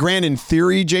 Jeremy Grant in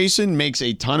theory, Jason, makes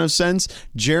a ton of sense.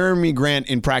 Jeremy Grant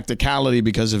in practicality,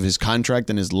 because of his contract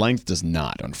and his length, does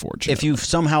not, unfortunately. If you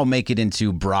somehow make it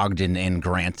into Brogdon and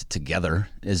Grant together,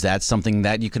 is that something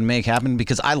that you can make happen?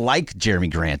 Because I like Jeremy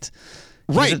Grant.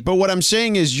 Right, but what I'm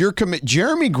saying is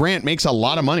Jeremy Grant makes a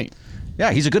lot of money.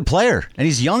 Yeah, he's a good player, and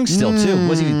he's young still, too.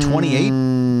 Was he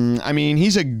 28? I mean,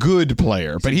 he's a good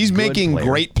player, but he's making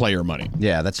great player money.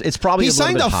 Yeah, it's probably he a little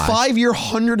signed bit a high. 5-year,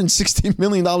 $160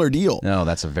 million deal. No,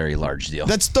 that's a very large deal.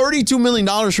 That's $32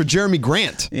 million for Jeremy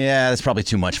Grant. Yeah, that's probably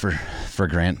too much for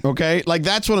Grant. Okay, like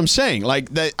that's what I'm saying. Like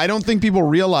that, I don't think people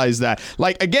realize that.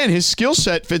 Like again, his skill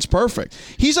set fits perfect.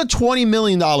 He's a $20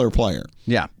 million player.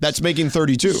 Yeah, that's making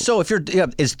 32. So if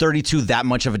is 32 that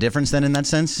much of a difference then in that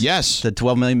sense? Yes, the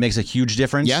 12 million makes a huge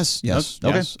difference. Yes.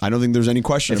 Okay. Yes. I don't think there's any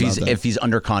question about that. If he's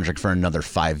under contract for another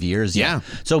 5 years. Yeah.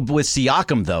 So with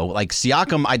Siakam though, like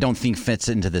Siakam, I don't think fits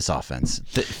into this offense.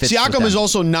 Siakam is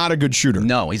also not a good shooter.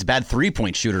 No, he's a bad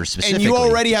 3-point shooter specifically. And you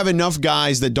already have enough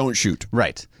guys that don't shoot.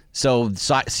 Right. So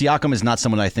Siakam is not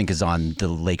someone I think is on the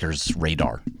Lakers'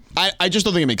 radar. I just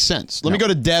don't think it makes sense. Let me go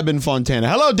to Deb in Fontana.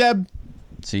 Hello, Deb.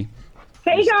 See?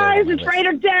 Hey, guys, it's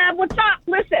Raider Deb. What's up?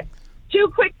 Listen,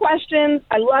 2 quick questions.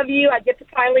 I love you. I get to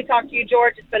finally talk to you,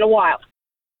 George. It's been a while.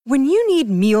 When you need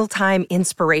mealtime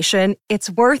inspiration,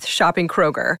 it's worth shopping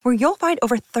Kroger, where you'll find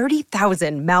over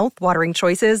 30,000 mouth-watering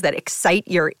choices that excite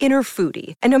your inner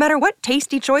foodie. And no matter what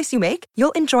tasty choice you make,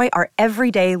 you'll enjoy our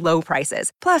everyday low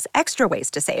prices, plus extra ways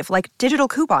to save, like digital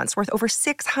coupons worth over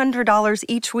 $600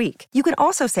 each week. You can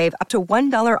also save up to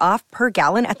 $1 off per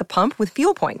gallon at the pump with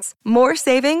fuel points. More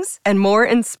savings and more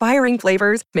inspiring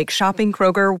flavors make shopping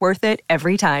Kroger worth it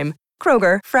every time.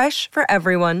 Kroger, fresh for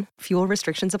everyone. Fuel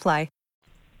restrictions apply.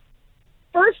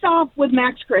 First off, with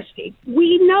Max Christie,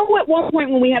 we know at one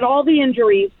point when we had all the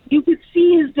injuries, you could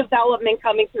see his development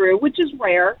coming through, which is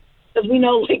rare because we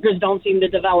know Lakers don't seem to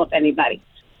develop anybody.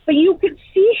 But you could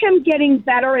see him getting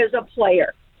better as a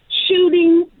player,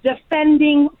 shooting,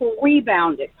 defending,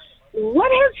 rebounding. What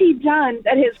has he done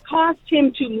that has caused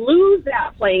him to lose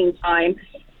that playing time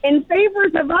in favor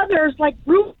of others like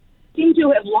Bruce seem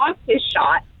to have lost his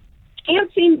shot,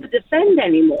 can't seem to defend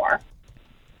anymore?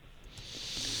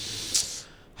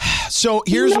 So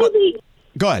here's what.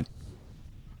 Go ahead.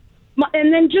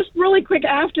 And then just really quick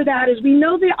after that is we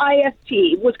know the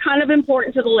IFT was kind of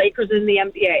important to the Lakers in the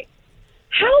NBA.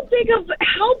 How big of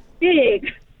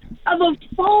a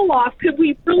fall off could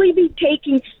we really be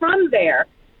taking from there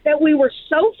that we were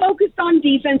so focused on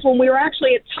defense when we were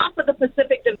actually at top of the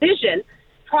Pacific Division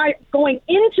going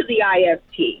into the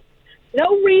IFT?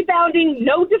 No rebounding,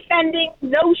 no defending,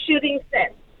 no shooting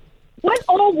since. What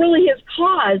all really has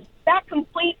caused that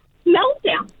complete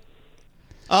meltdown?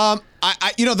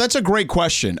 That's a great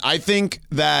question. I think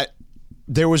that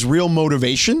there was real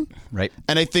motivation. Right.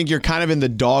 And I think you're kind of in the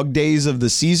dog days of the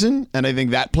season, and I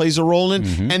think that plays a role in.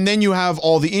 Mm-hmm. And then you have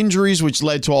all the injuries, which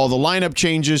led to all the lineup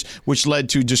changes, which led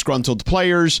to disgruntled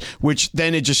players, which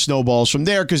then it just snowballs from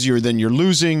there because you're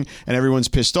losing and everyone's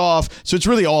pissed off. So it's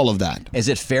really all of that. Is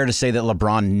it fair to say that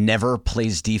LeBron never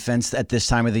plays defense at this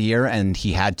time of the year, and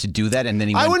he had to do that, and then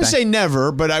he went I wouldn't back? say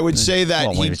never, but I would say that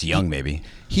when he was young, maybe.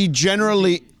 He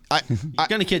generally... I'm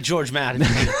going to get George mad.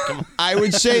 Come on. I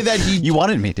would say that he... You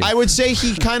wanted me to. I would say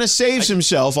he kind of saves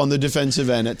himself on the defensive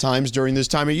end at times during this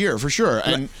time of year, for sure.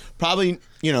 And probably,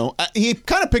 he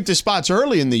kind of picked his spots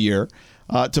early in the year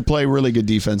to play really good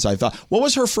defense, I thought. What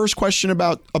was her first question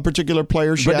about a particular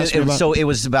player she asked me about? So it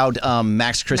was about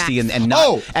Max Christie and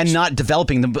not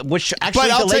developing them, which actually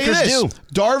the Lakers do.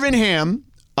 Darvin Ham,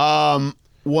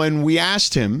 when we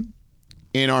asked him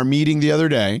in our meeting the other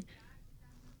day,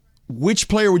 which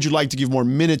player would you like to give more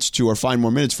minutes to or find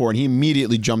more minutes for? And he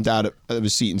immediately jumped out of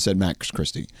his seat and said Max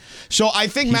Christie. So I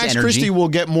think Max Christie will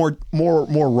get more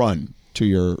run, to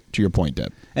your point,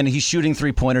 Deb. And he's shooting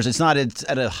 3-pointers. It's not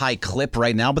at a high clip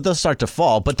right now, but they'll start to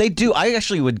fall. But they do. I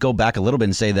actually would go back a little bit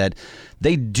and say that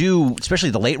they do, especially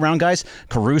the late round guys.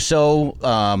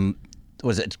 Caruso,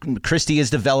 Christie is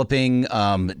developing.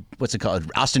 What's it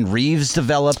called? Austin Reeves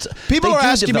developed. People are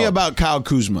asking me about Kyle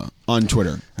Kuzma on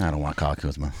Twitter. I don't want Kyle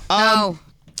Kuzma. No.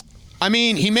 I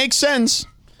mean, he makes sense.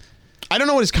 I don't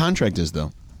know what his contract is,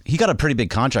 though. He got a pretty big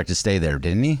contract to stay there,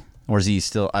 didn't he? Or is he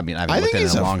still? I mean, I haven't looked at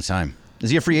it in a long time. Is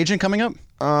he a free agent coming up?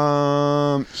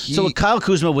 So Kyle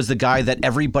Kuzma was the guy that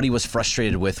everybody was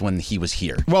frustrated with when he was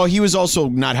here. Well, he was also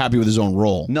not happy with his own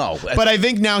role. No. But I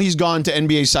think now he's gone to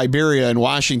NBA Siberia in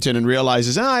Washington and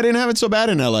realizes, I didn't have it so bad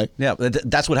in LA. Yeah,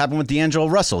 that's what happened with D'Angelo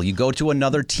Russell. You go to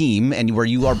another team and where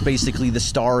you are basically the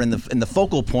star and the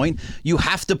focal point, you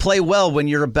have to play well when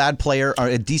you're a bad player or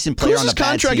a decent player on a bad team. Kuzma's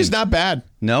contract is not bad.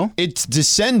 No? It's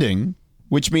descending,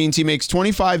 which means he makes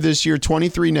 25 this year,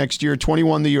 23 next year,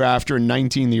 21 the year after, and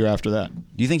 19 the year after that.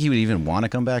 Do you think he would even want to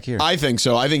come back here? I think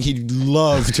so. I think he'd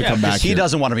love to come back here. He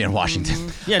doesn't want to be in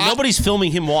Washington. Yeah, nobody's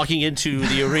filming him walking into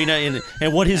the arena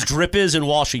and what his drip is in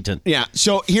Washington. Yeah,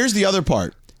 so here's the other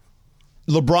part.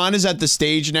 LeBron is at the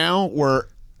stage now where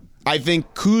I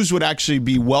think Kuz would actually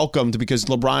be welcomed because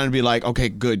LeBron would be like, okay,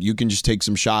 good, you can just take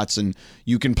some shots and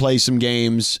you can play some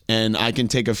games and I can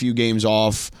take a few games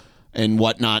off and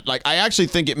whatnot. Like, I actually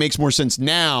think it makes more sense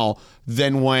now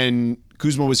than when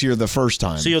Kuzma was here the first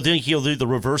time. So you'll think he'll do the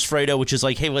reverse Fredo, which is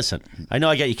like, hey, listen, I know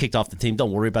I got you kicked off the team.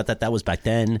 Don't worry about that. That was back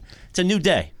then. It's a new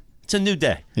day. It's a new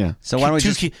day. Yeah. So why don't we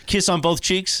just kiss on both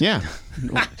cheeks? Yeah.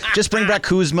 Just bring back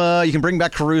Kuzma. You can bring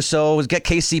back Caruso. Get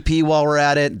KCP while we're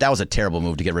at it. That was a terrible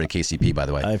move to get rid of KCP, by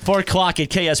the way. 4 o'clock at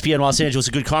KSPN Los Angeles,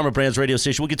 a Good Karma Brands radio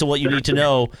station. We'll get to what you need to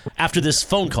know after this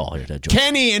phone call here.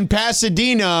 Kenny in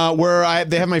Pasadena, where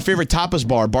they have my favorite tapas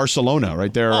bar, Barcelona,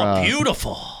 right there. Oh,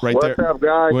 beautiful. Right What's there. up,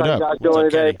 guys? What How up? you guys doing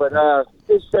today? But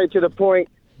just straight to the point.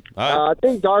 I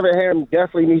think Darvin Ham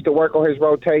definitely needs to work on his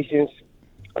rotations.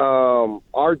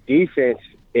 Our defense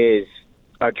is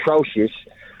atrocious.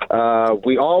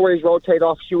 We always rotate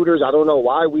off shooters. I don't know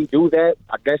why we do that.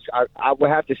 I guess I would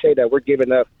have to say that we're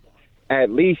giving up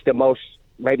at least the most,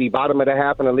 maybe bottom of the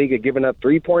half in the league of giving up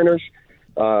three-pointers.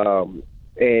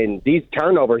 And these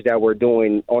turnovers that we're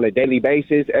doing on a daily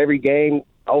basis, every game,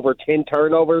 over 10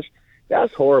 turnovers,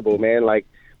 that's horrible, man. Like,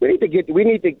 we need to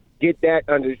get that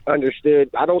understood.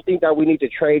 I don't think that we need to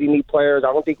trade any players.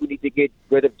 I don't think we need to get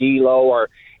rid of D'Lo or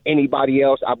anybody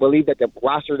else. I believe that the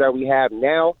roster that we have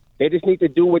now, they just need to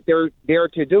do what they're there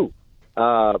to do.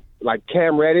 Like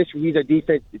Cam Reddish, he's a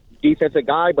defensive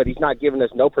guy, but he's not giving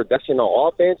us no production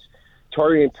on offense.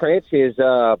 Taurean Prince is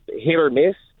hit or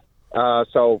miss.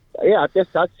 So, yeah, I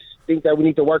think that we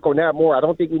need to work on that more. I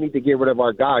don't think we need to get rid of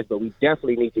our guys, but we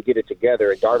definitely need to get it together.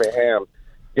 And Darvin Ham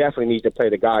definitely needs to play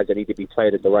the guys that need to be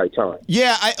played at the right time.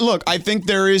 Yeah, I think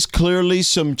there is clearly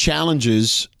some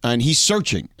challenges, and he's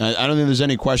searching. I don't think there's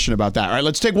any question about that. All right,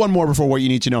 let's take one more before what you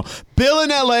need to know. Bill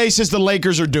in L.A. says the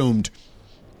Lakers are doomed.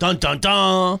 Dun, dun,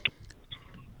 dun.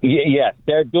 Yes,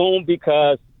 they're doomed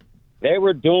because they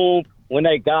were doomed when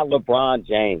they got LeBron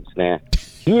James, man.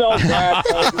 You don't grab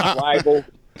his rival,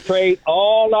 trade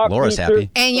all our Laura's futures,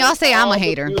 happy. And y'all say I'm a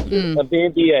hater. Of the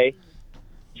NBA.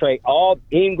 Trade all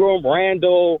Ingram,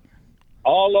 Randall,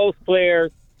 all those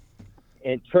players,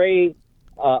 and trade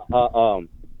all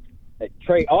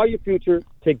your future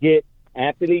to get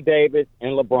Anthony Davis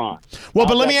and LeBron. Well,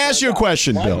 but let me ask you a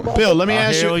question, Bill. Bill, let me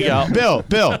ask you. Here we go.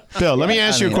 Bill, let me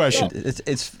ask you a question.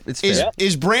 It's fair.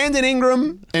 Is Brandon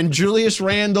Ingram and Julius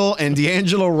Randle and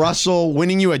D'Angelo Russell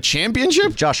winning you a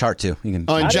championship? Josh Hart, too. You can,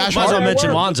 and Josh Might as well Hart. mention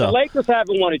The Lonzo. Lakers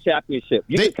haven't won a championship.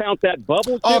 You can count that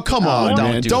bubble. Oh, chip. come on,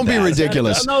 don't man. do Don't be that.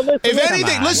 ridiculous. No, listen, If listen.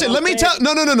 anything, listen, let me tell.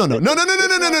 No. Here Hold we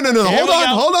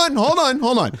go.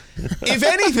 on. If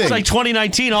anything, It's like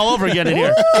 2019 all over again in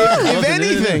here.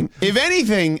 if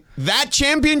anything, that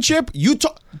championship,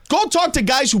 go talk to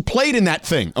guys who played in that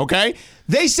thing, okay?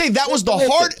 They say that was the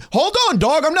hard. Hold on,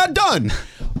 dog. I'm not done.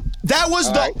 That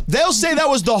was They'll say that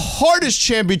was the hardest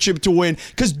championship to win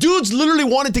because dudes literally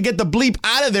wanted to get the bleep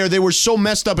out of there. They were so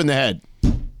messed up in the head.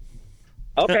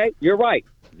 Okay, you're right.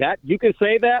 That you can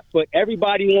say that, but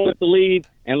everybody wanted to leave,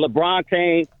 and LeBron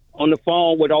came on the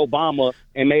phone with Obama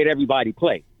and made everybody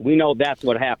play. We know that's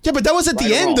what happened. Yeah, but that was at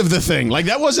the end of the thing. Like,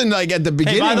 that wasn't like at the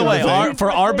beginning. Hey, by the way, of the thing.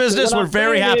 for our business, we're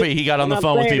very happy he got on the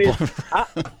phone with people.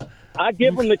 I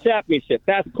give him the championship.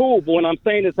 That's cool. But what I'm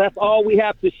saying is that's all we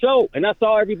have to show, and that's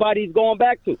all everybody's going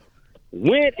back to.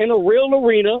 Win in a real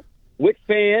arena with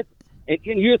fans, and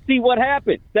you'll see what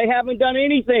happened. They haven't done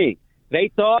anything. They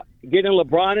thought getting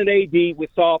LeBron and AD would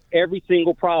solve every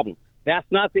single problem. That's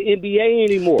not the NBA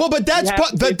anymore. Well, but that's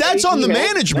on the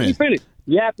management. Let me finish.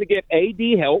 You have to get AD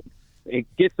help and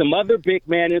get some other big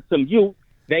man and some youth.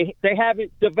 They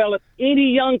haven't developed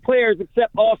any young players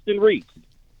except Austin Reeves.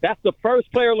 That's the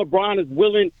first player LeBron is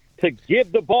willing to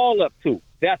give the ball up to.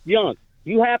 That's young.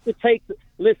 You have to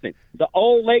listen, the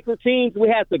old Laker teams, we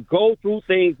had to go through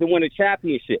things to win a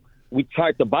championship. We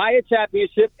tried to buy a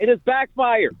championship, and it's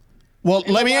backfired. Well,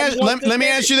 let me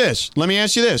ask you this. Let me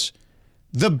ask you this.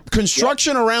 The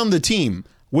construction around the team,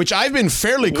 which I've been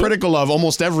fairly critical of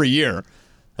almost every year.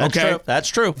 Okay, That's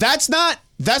true. That's on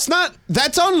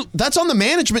the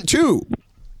management too.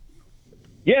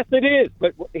 Yes, it is.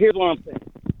 But here's what I'm saying.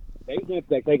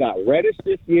 They got Reddish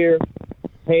this year,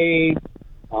 Hayes,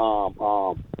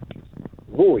 Rui,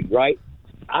 right?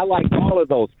 I like all of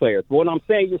those players. But what I'm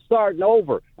saying, you're starting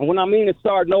over. And when I mean it's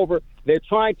starting over, they're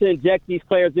trying to inject these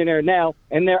players in there now,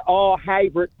 and they're all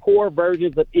hybrid core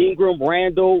versions of Ingram,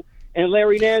 Randall, and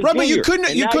Larry Nance. Right, but Jr.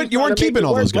 you weren't keeping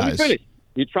all those guys. Let me finish.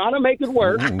 You're trying to make it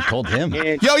work. Told him.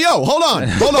 Yo, hold on.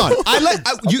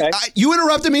 You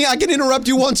interrupted me. I can interrupt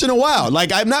you once in a while.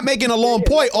 Like, I'm not making a long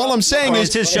point. All I'm saying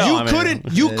is it's his show.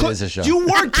 you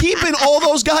weren't keeping all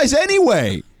those guys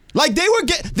anyway. Like they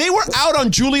were out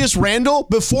on Julius Randle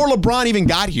before LeBron even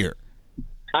got here.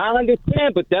 I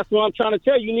understand, but that's what I'm trying to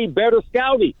tell you. You need better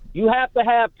scouting. You have to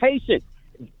have patience.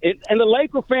 And the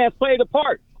Laker fans played a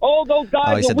part. All those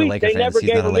guys are weak. They never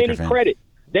gave them any credit.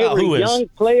 They were young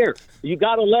players. You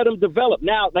got to let them develop.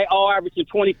 Now they all averaging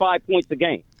 25 points a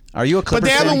game. Are you a Clippers But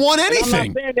they haven't fan? won anything. I'm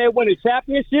not saying they win a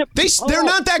championship. They're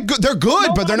not that good. They're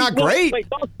good, but they're not great.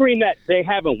 Don't scream that they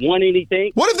haven't won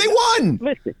anything. What if they won?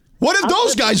 Listen. What if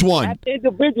those guys won? As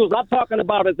individuals, I'm talking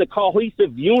about as a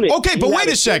cohesive unit. Okay, but wait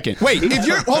a second. Wait, if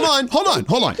you're hold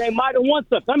on. They might have won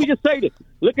something. Let me just say this.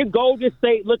 Look at Golden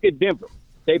State. Look at Denver.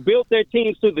 They built their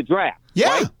teams through the draft.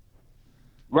 Yeah.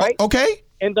 Right? Okay.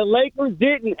 And the Lakers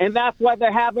didn't, and that's why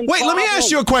they're having Wait, let me ask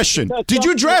you a question. Because Did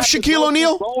you draft some Shaquille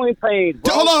O'Neal? Hold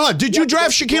on. Did you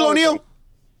draft Shaquille O'Neal?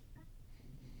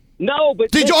 No,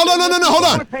 but did you? Hold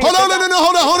on.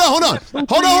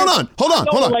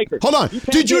 Hold on.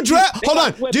 Did you draft? Hold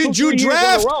on. Did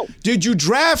you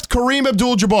draft Kareem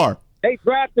Abdul-Jabbar? They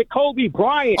drafted Kobe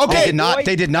Bryant. Okay,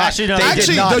 They did not.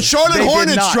 Actually, the Charlotte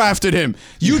Hornets drafted him.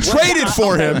 You traded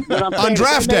for him on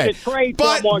draft day.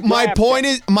 But my point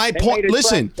is,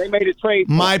 listen. They made a trade.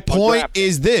 My point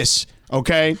is this.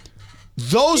 Okay.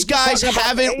 Those guys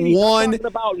haven't won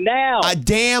a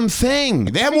damn thing.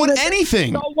 They haven't won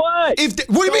anything. So what? What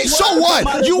do you mean, so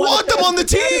what? You want them on the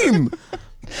team.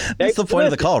 That's the point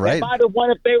of the call, right? They might have won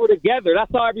if they were together.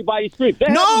 That's how everybody screams.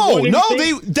 There's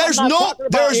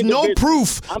no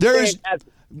proof.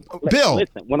 Bill.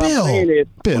 Listen, what I'm saying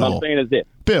is this.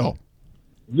 Bill.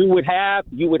 You would have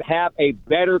a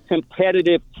better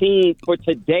competitive team for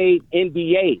today's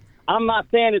NBA. I'm not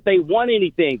saying that they won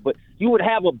anything, but you would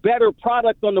have a better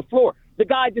product on the floor. The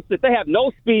guy just said they have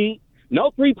no speed,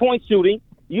 no three-point shooting.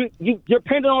 You're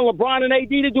dependent on LeBron and AD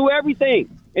to do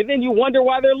everything. And then you wonder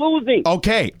why they're losing.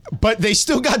 Okay, but they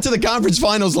still got to the conference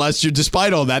finals last year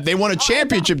despite all that. They won a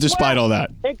championship despite all that.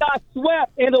 They got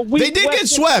swept in a week. They did get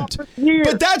swept.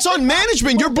 But that's on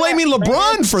management. You're blaming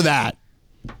LeBron for that.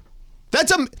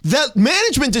 That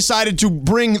management decided to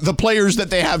bring the players that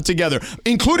they have together,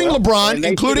 including LeBron,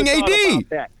 including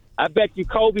AD. I bet you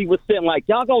Kobe was sitting like,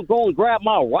 y'all gonna go and grab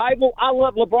my rival? I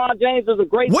love LeBron James as a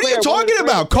great player. What are you talking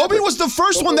about? Kobe was the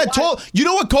first one that told. You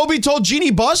know what Kobe told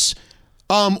Jeannie Buss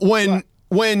when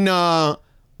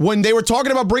they were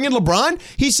talking about bringing LeBron?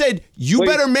 He said, "You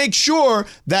better make sure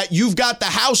that you've got the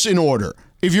house in order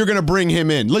if you're going to bring him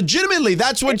in." Legitimately,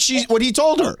 that's what he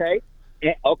told her.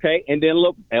 Okay, and then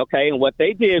look. Okay, and what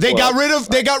they did? They got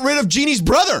rid of Jeannie's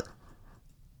brother.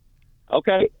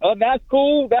 Okay, that's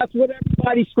cool. That's what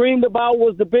everybody screamed about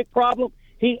was the big problem.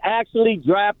 He actually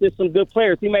drafted some good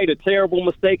players. He made a terrible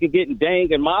mistake of getting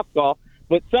Dang and Moscow,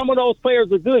 but some of those players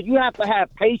are good. You have to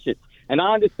have patience. And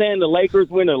I understand the Lakers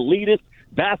were an elitist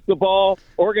basketball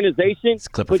organization,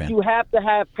 but you have to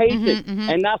have patience,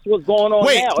 and that's what's going on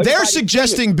now. They're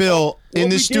suggesting, Bill, in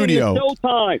the studio.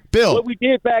 Bill, what we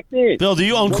did back then. Bill, do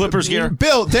you own Clippers gear?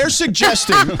 Bill, they're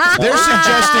suggesting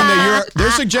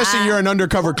you're an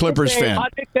undercover Clippers fan. My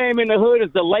nickname in the hood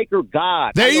is the Laker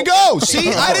God. There you go.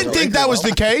 See, I didn't think that was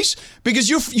the case because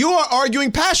you are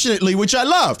arguing passionately, which I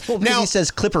love. Well, now he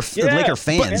says Laker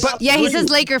fans. He says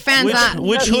Laker fans.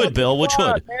 Which hood, Bill? Which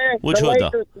hood? Which hood,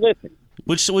 though? Listen.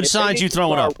 Which signs you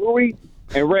throwing up? Rui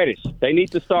and Reddish. They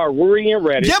need to start Rui and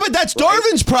Reddish. Yeah, but that's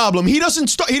Darvin's problem. He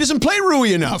doesn't play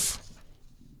Rui enough.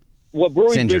 Well,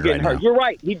 Rui's been getting hurt. You're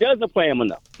right. He doesn't play him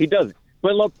enough. He doesn't.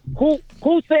 But look,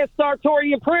 who said start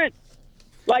Taurean Prince?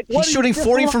 Like he's shooting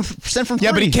 40% from 3.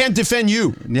 Yeah, but he can't defend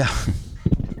you. Yeah.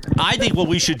 I think what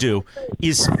we should do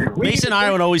is Mason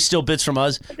Ireland always steal bits from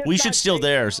us. We should steal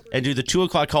theirs and do the 2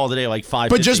 o'clock call today like 5:50.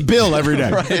 But just Bill every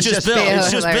day. Right. It's just Bill. It's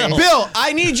just Bill. Bill,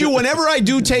 I need you whenever I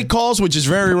do take calls, which is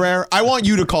very rare. I want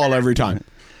you to call every time.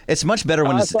 It's much better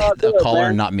when it's a caller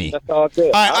and not me. That's all good.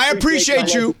 All right, I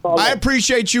appreciate you. I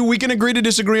appreciate you. We can agree to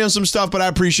disagree on some stuff, but I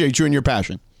appreciate you and your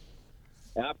passion.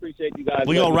 I appreciate you guys.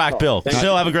 We go rack Bill.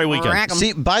 Bill, have a great weekend.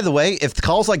 See, by the way, if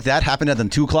calls like that happened at the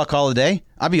 2 o'clock call a day,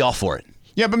 I'd be all for it.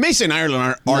 Yeah, but Mason and Ireland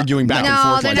aren't arguing back and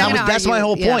forth like that. That's my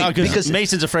whole point. Because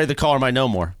Mason's afraid the caller might know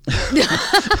more.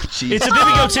 It's a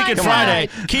BBGO Ticket Friday.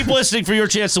 Keep listening for your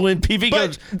chance to win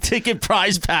BBGO Ticket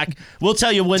Prize Pack. We'll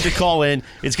tell you when to call in.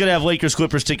 It's going to have Lakers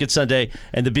Clippers ticket Sunday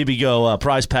and the BBGO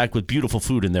Prize Pack with beautiful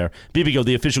food in there. BBGO,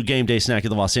 the official game day snack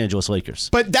of the Los Angeles Lakers.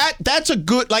 But that's a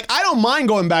good, I don't mind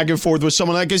going back and forth with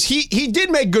someone like this. He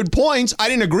did make good points. I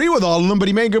didn't agree with all of them, but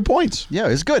he made good points. Yeah,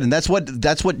 it's good. And that's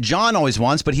what John always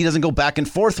wants, but he doesn't go back and and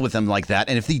forth with him like that.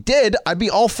 And if he did, I'd be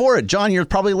all for it. John, you're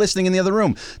probably listening in the other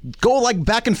room. Go like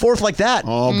back and forth like that.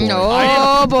 Oh boy!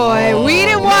 Oh boy! We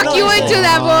didn't walk you into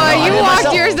that, boy. You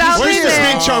walked yourself in Where's the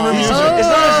there. snake charmer music? It's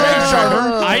not a snake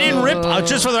charmer. I didn't rip.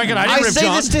 Just for the record, I didn't rip say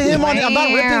John. this to him. I'm not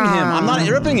ripping him. I'm not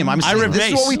ripping him. I'm saying rip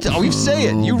this is what we say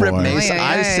it. You rip Mace.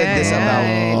 I said this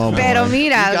about. Pero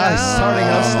mira, You guys starting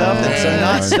up stuff that's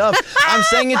not stuff. I'm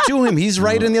saying it to him. He's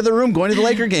right in the other room going to the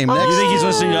Laker game next. You think he's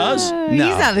listening to us? No. He's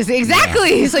not listening.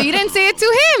 Exactly. So you didn't say it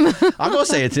to him. I'll go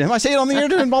say it to him. I say it on the air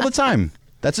to him all the time.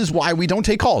 That's just why we don't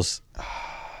take calls.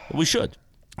 We should.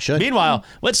 Meanwhile,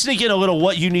 let's sneak in a little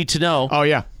what you need to know. Oh,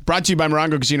 yeah. Brought to you by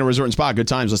Morongo Casino Resort and Spa. Good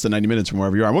times, less than 90 minutes from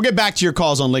wherever you are. We'll get back to your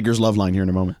calls on Lakers Love Line here in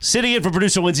a moment. Sitting in for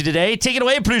producer Lindsay today. Take it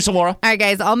away, producer Laura. All right,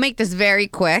 guys, I'll make this very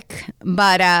quick,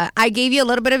 but I gave you a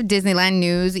little bit of Disneyland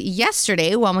news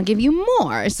yesterday. Well, I'm going to give you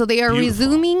more. So they are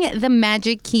resuming the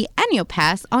Magic Key Annual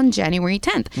Pass on January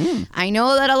 10th. I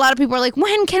know that a lot of people are like,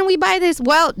 when can we buy this?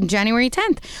 Well, January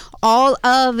 10th. All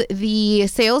of the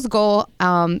sales go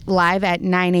live at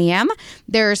 9 a.m.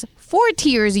 There's 4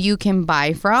 tiers you can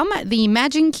buy from. The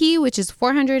Magic Key, which is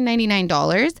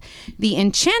 $499. The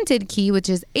Enchanted Key, which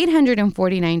is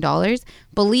 $849.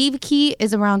 Believe Key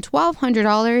is around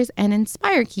 $1,200. And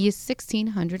Inspire Key is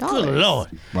 $1,600. Good Lord.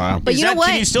 Wow. But you know what?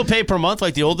 Can you still pay per month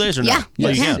like the old days or Yeah. not? Yeah,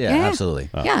 you you can. can. Yeah, Yeah. absolutely.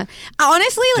 Yeah.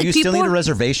 Honestly, like Do you people still need a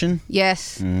reservation?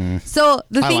 Yes. So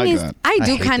the I thing like is, that. I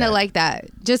do hate kind of that. like that.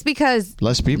 Just because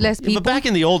Less people. But back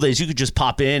in the old days, you could just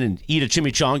pop in and eat a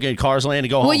chimichanga in Cars Land and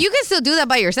go home. Well, you can still do that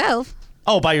by yourself.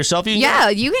 Oh, by yourself? You can Yeah, go?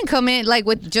 you can come in like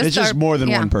with just It's just more than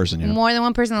one person, yeah. More than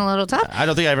one person, a little tough. I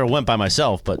don't think I ever went by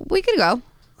myself, but We could go.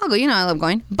 I'll go. You know I love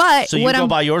going. But so you what go I'm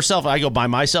by yourself, I go by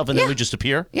myself, and then Yeah. we just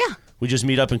appear? Yeah. We just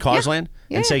meet up in Cars Land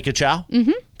Yeah, and yeah. say ka-chow?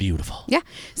 Mm-hmm. Beautiful. Yeah.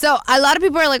 So a lot of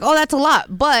people are like, oh, that's a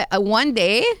lot. But one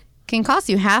day can cost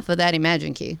you half of that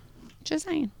Imagine Key. Just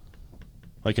saying.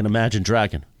 Like an Imagine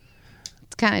Dragon.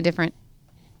 It's kind of different.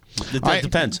 It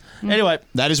depends. Anyway.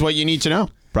 That is what you need to know.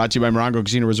 Brought to you by Morongo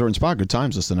Casino Resort and Spa. Good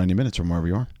times, less than 90 minutes from wherever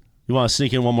you are. You want to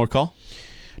sneak in one more call?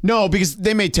 No, because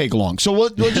they may take long. So we'll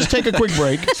just take a quick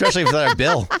break. Especially if they're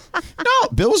Bill. No,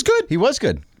 Bill was good. He was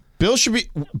good.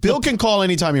 Bill can call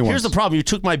anytime he wants. Here's the problem. You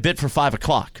took my bit for 5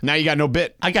 o'clock. Now you got no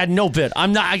bit. I got no bit.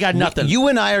 I got nothing. You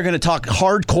and I are going to talk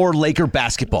hardcore Laker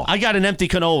basketball. I got an empty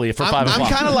cannoli for 5 o'clock. I'm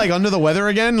kind of like under the weather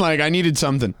again. Like I needed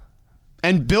something.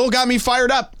 And Bill got me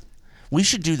fired up. We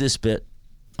should do this bit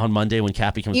on Monday when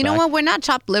Cappy comes back. You know what? We're not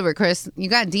chopped liver, Chris. You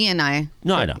got D and I.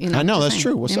 No, I know. I know, just that's saying.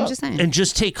 true. What's I'm up? just saying. And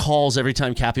just take calls every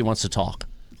time Cappy wants to talk.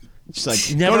 Just like,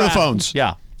 Never go to the ask- phones.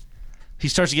 Yeah. He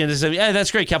starts again to say, hey,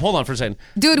 that's great, Cap. Hold on for a second.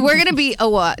 Dude, we're going to be,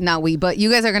 not we, but you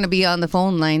guys are going to be on the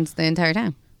phone lines the entire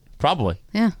time. Probably.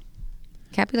 Yeah.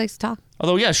 Cappy likes to talk.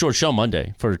 Although, yeah, short show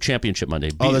Monday for Championship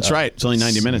Monday. Oh, that's right. It's only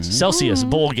 90 minutes. Celsius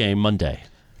Bowl game Monday.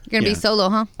 You're going to be solo,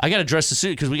 huh? I got to dress the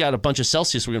suit because we got a bunch of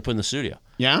Celsius we're going to put in the studio.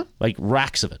 Yeah? Like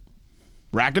racks of it.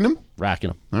 Racking them?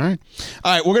 Racking them. All right.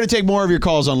 All right, we're going to take more of your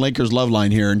calls on Lakers Love Line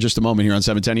here in just a moment here on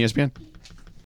 710 ESPN.